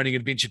much promoting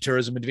adventure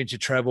tourism, adventure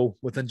travel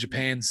within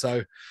Japan.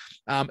 So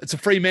it's a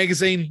free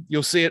magazine.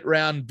 You'll see it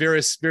around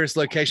various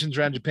locations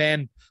around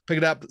Japan. Pick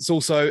it up. It's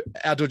also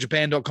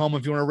outdoorjapan.com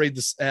if you want to read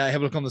this.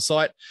 Have a look on the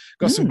site.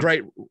 Got some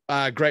great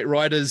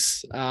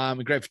writers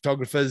and great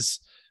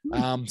photographers.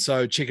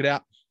 So check it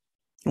out.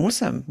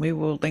 Awesome. We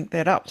will link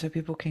that up so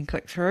people can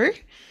click through.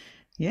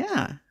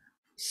 Yeah.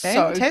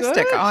 So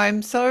fantastic. Good.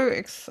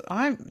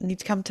 I need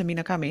to come to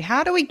Minakami.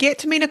 How do we get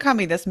to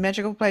Minakami, this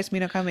magical place,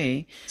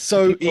 Minakami?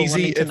 So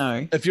easy.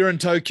 If you're in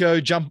Tokyo,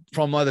 jump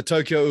from either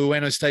Tokyo or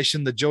Ueno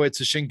Station, the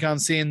Joetsu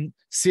Shinkansen,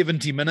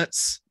 70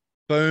 minutes.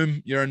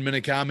 Boom, you're in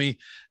Minakami.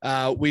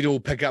 We do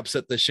pickups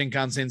at the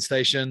Shinkansen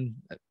station,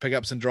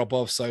 pickups and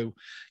drop-offs. So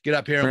get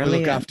up here and we'll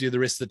look after you the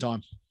rest of the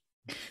time.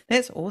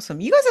 That's awesome.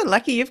 You guys are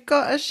lucky. You've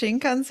got a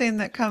Shinkansen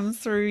that comes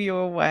through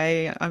your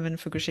way. I'm in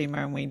Fukushima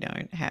and we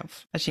don't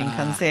have a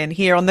Shinkansen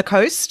here on the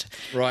coast.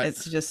 Right.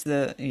 It's just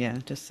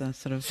just a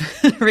sort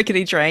of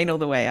rickety train all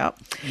the way up.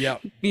 Yeah.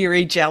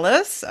 Very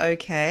jealous.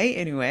 Okay.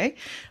 Anyway,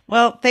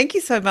 well, thank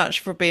you so much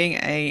for being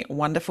a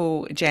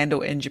wonderful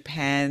Jandal in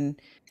Japan,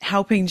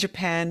 helping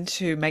Japan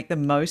to make the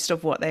most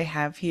of what they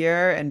have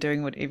here and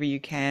doing whatever you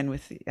can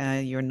with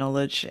your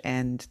knowledge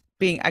and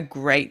being a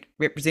great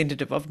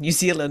representative of New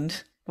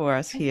Zealand for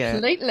us here.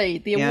 Completely.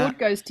 The award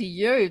goes to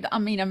you. I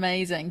mean,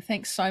 amazing.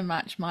 Thanks so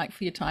much, Mike,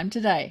 for your time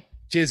today.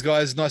 Cheers,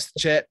 guys. Nice to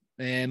chat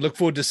and look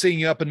forward to seeing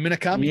you up in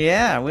Minakami.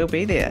 Yeah, we'll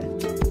be there.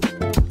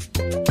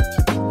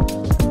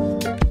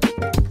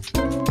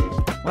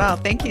 Well,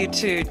 thank you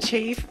to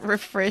Chief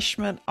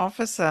Refreshment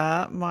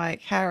Officer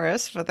Mike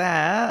Harris for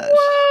that.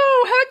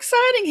 Whoa, how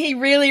exciting. He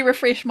really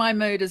refreshed my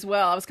mood as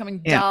well. I was coming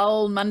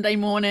dull Monday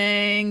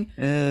morning.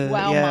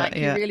 Mike,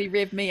 you really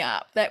revved me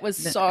up. That was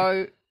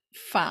so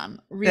fun.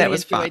 Really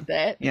enjoyed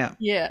that.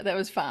 Yeah, that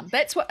was fun.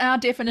 That's what our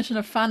definition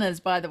of fun is,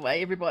 by the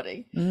way,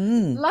 everybody.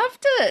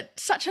 Loved it.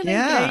 Such an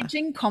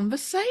engaging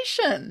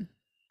conversation.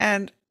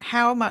 And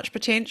how much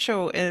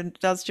potential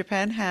does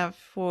Japan have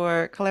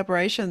for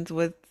collaborations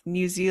with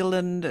New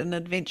Zealand and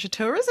adventure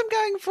tourism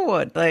going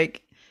forward?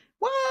 Like,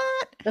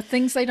 what? The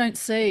things they don't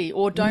see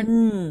or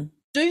do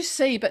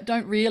see but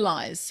don't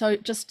realize. So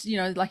just,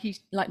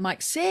 like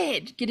Mike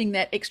said, getting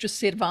that extra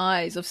set of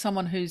eyes of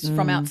someone who's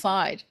from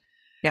outside.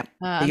 Yeah,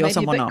 maybe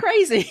a bit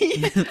crazy.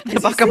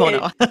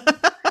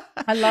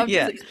 I love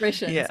these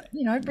expressions.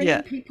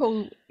 Bringing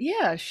people,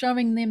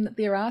 showing them that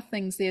there are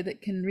things there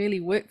that can really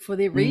work for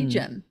their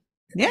region.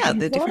 Yeah,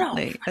 they're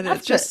definitely. And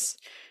it's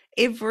just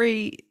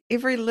every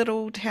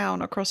little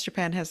town across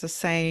Japan has the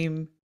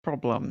same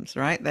problems,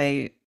 right?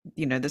 They,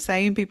 the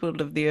same people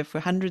live there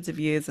for hundreds of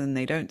years and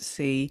they don't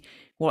see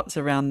what's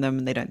around them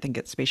and they don't think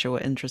it's special or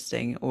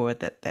interesting, or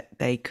that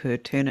they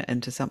could turn it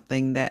into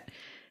something that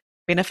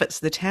benefits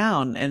the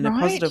town in a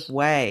positive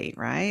way,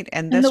 right?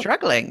 And they're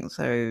struggling,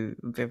 so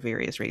for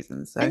various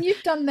reasons. So, and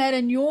you've done that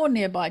in your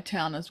nearby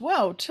town as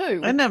well,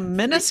 too. In a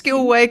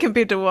minuscule way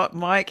compared to what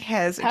Mike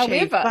has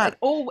achieved. However, but it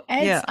all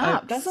adds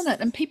up, doesn't it?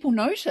 And people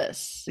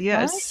notice. Yeah,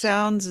 right? It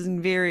sounds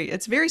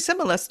it's very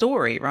similar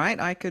story, right?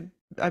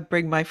 I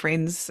bring my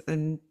friends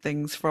and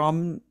things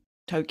from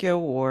Tokyo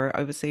or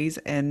overseas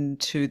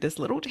into this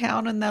little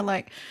town, and they're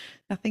like,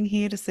 nothing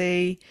here to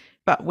see.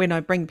 But when I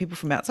bring people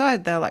from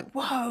outside, they're like,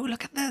 whoa,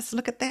 look at this,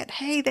 look at that.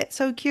 Hey, that's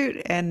so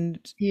cute. And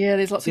yeah,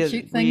 there's lots of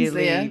cute things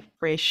really there.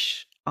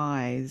 Fresh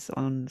eyes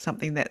on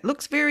something that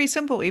looks very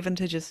simple, even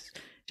to just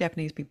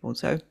Japanese people.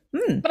 So,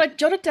 But I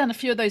jotted down a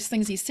few of those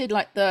things he said,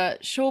 like the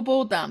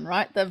Shobodan,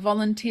 right? The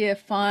volunteer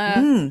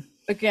fire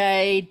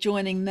brigade,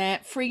 joining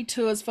that, free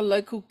tours for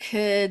local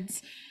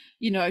kids,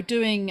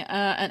 doing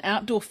an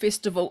outdoor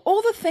festival,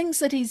 all the things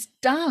that he's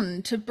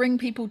done to bring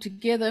people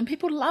together. And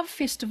people love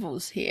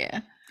festivals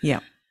here.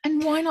 Yeah.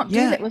 And why not do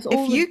that with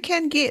all If you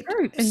can get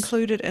groups?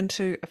 included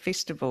into a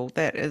festival,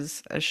 that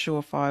is a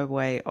surefire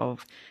way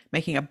of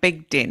making a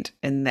big dent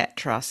in that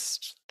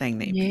trust thing.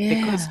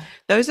 Because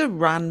those are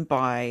run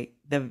by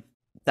the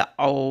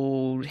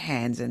old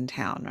hands in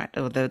town, right?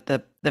 Or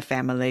the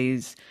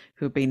families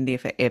who've been there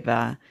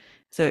forever.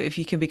 So if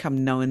you can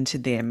become known to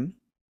them,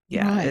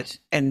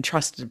 and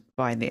trusted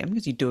by them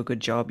because you do a good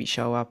job, you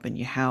show up and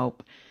you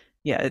help.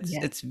 Yeah,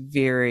 it's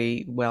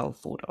very well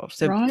thought of.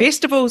 So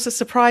festivals are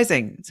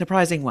surprising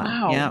one.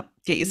 Wow. Yeah,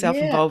 get yourself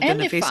involved in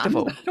a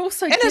festival, fun, but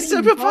also and it's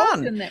super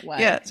fun in that way.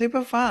 Yeah,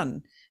 super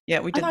fun. Yeah,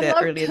 we did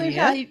that earlier in the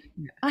year.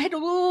 I had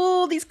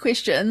all these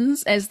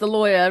questions as the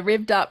lawyer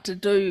revved up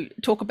to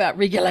talk about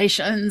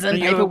regulations and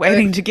you were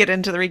waiting to get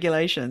into the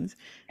regulations,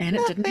 and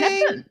it didn't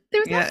happen.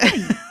 There was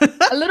nothing.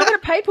 A little bit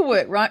of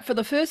paperwork, right, for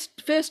the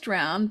first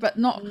round, but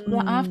not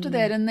after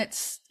that, and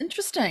that's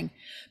interesting.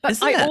 But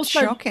Isn't it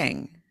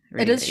shocking?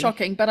 Really? It is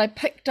shocking, but I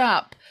picked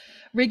up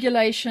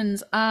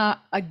regulations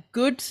are a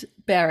good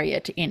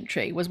barrier to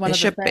entry was one of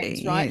the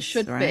things, right? Yes,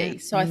 should be.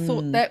 So I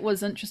thought that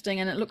was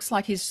interesting, and it looks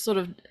like he's sort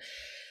of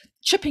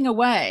chipping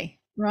away,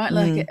 right?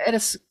 Like at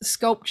a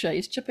sculpture,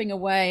 he's chipping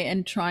away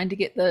and trying to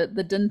get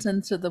the dint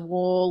into the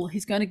wall.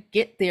 He's going to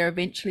get there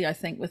eventually, I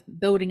think, with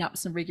building up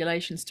some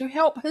regulations to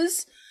help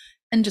his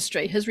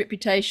industry, his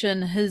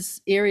reputation, his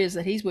areas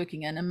that he's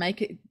working in, and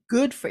make it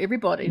good for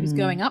everybody who's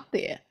going up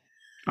there.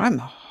 I'm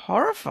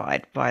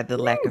horrified by the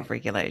lack of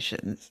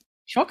regulations.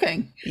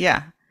 Shocking.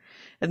 Yeah.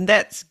 And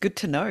that's good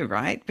to know,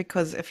 right?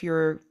 Because if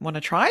you want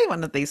to try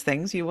one of these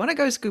things, you want to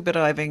go scuba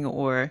diving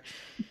or,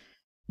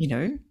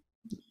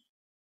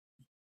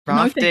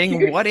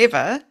 rafting,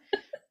 whatever.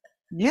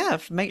 Yeah.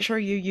 Make sure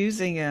you're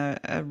using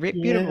a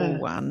reputable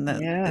one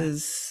that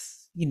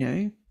is,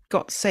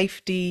 got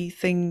safety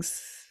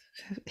things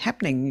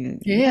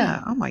happening.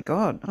 Yeah. Oh my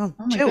God. Oh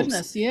my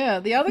goodness. Yeah.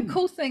 The other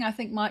cool thing I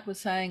think Mike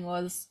was saying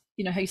was,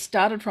 he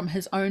started from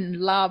his own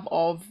love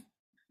of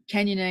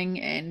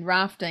canyoning and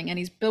rafting, and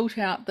he's built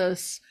out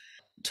this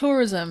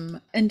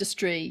tourism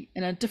industry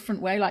in a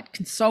different way, like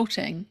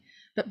consulting,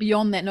 but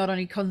beyond that, not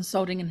only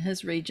consulting in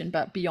his region,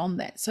 but beyond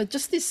that. So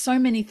just there's so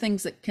many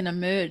things that can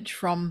emerge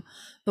from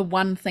the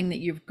one thing that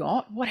you've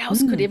got. What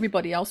else could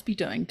everybody else be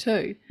doing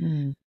too,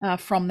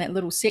 from that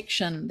little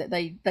section that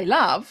they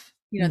love,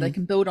 they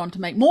can build on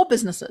to make more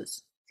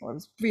businesses. Well, it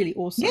was really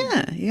awesome.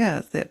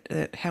 Yeah, that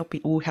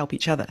all help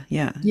each other.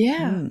 Yeah.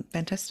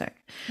 Fantastic.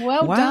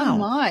 Well done,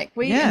 Mike.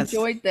 We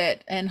enjoyed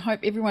that, and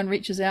hope everyone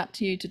reaches out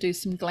to you to do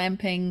some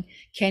glamping,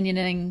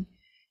 canyoneering.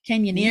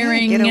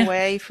 Get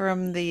away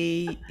from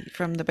the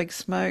big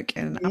smoke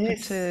and up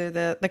into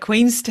the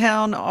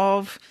Queenstown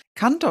of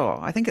Kanto.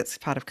 I think it's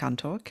part of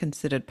Kanto,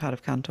 considered part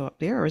of Kanto up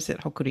there, or is it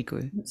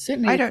Hokuriku?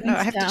 Certainly, I don't know.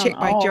 I have to check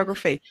my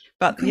geography.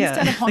 But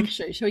Queenstown of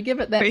Honshu. Shall we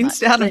give it that?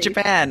 Queenstown of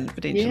Japan,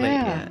 potentially.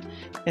 Yeah.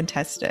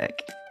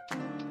 Fantastic.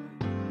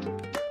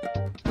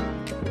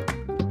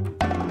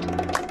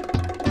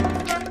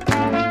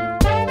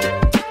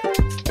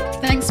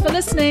 Thanks for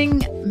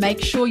listening.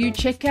 Make sure you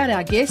check out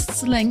our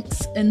guests'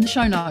 links in the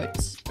show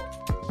notes.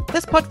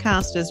 This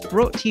podcast is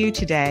brought to you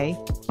today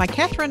by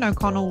Catherine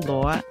O'Connell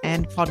Law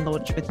and Pod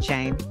Launch with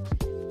Jane.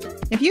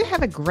 If you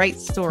have a great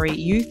story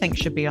you think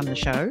should be on the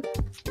show,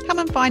 come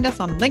and find us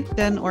on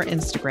LinkedIn or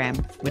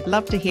Instagram. We'd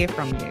love to hear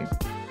from you.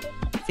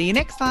 See you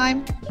next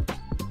time.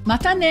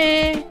 Mata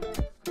ne!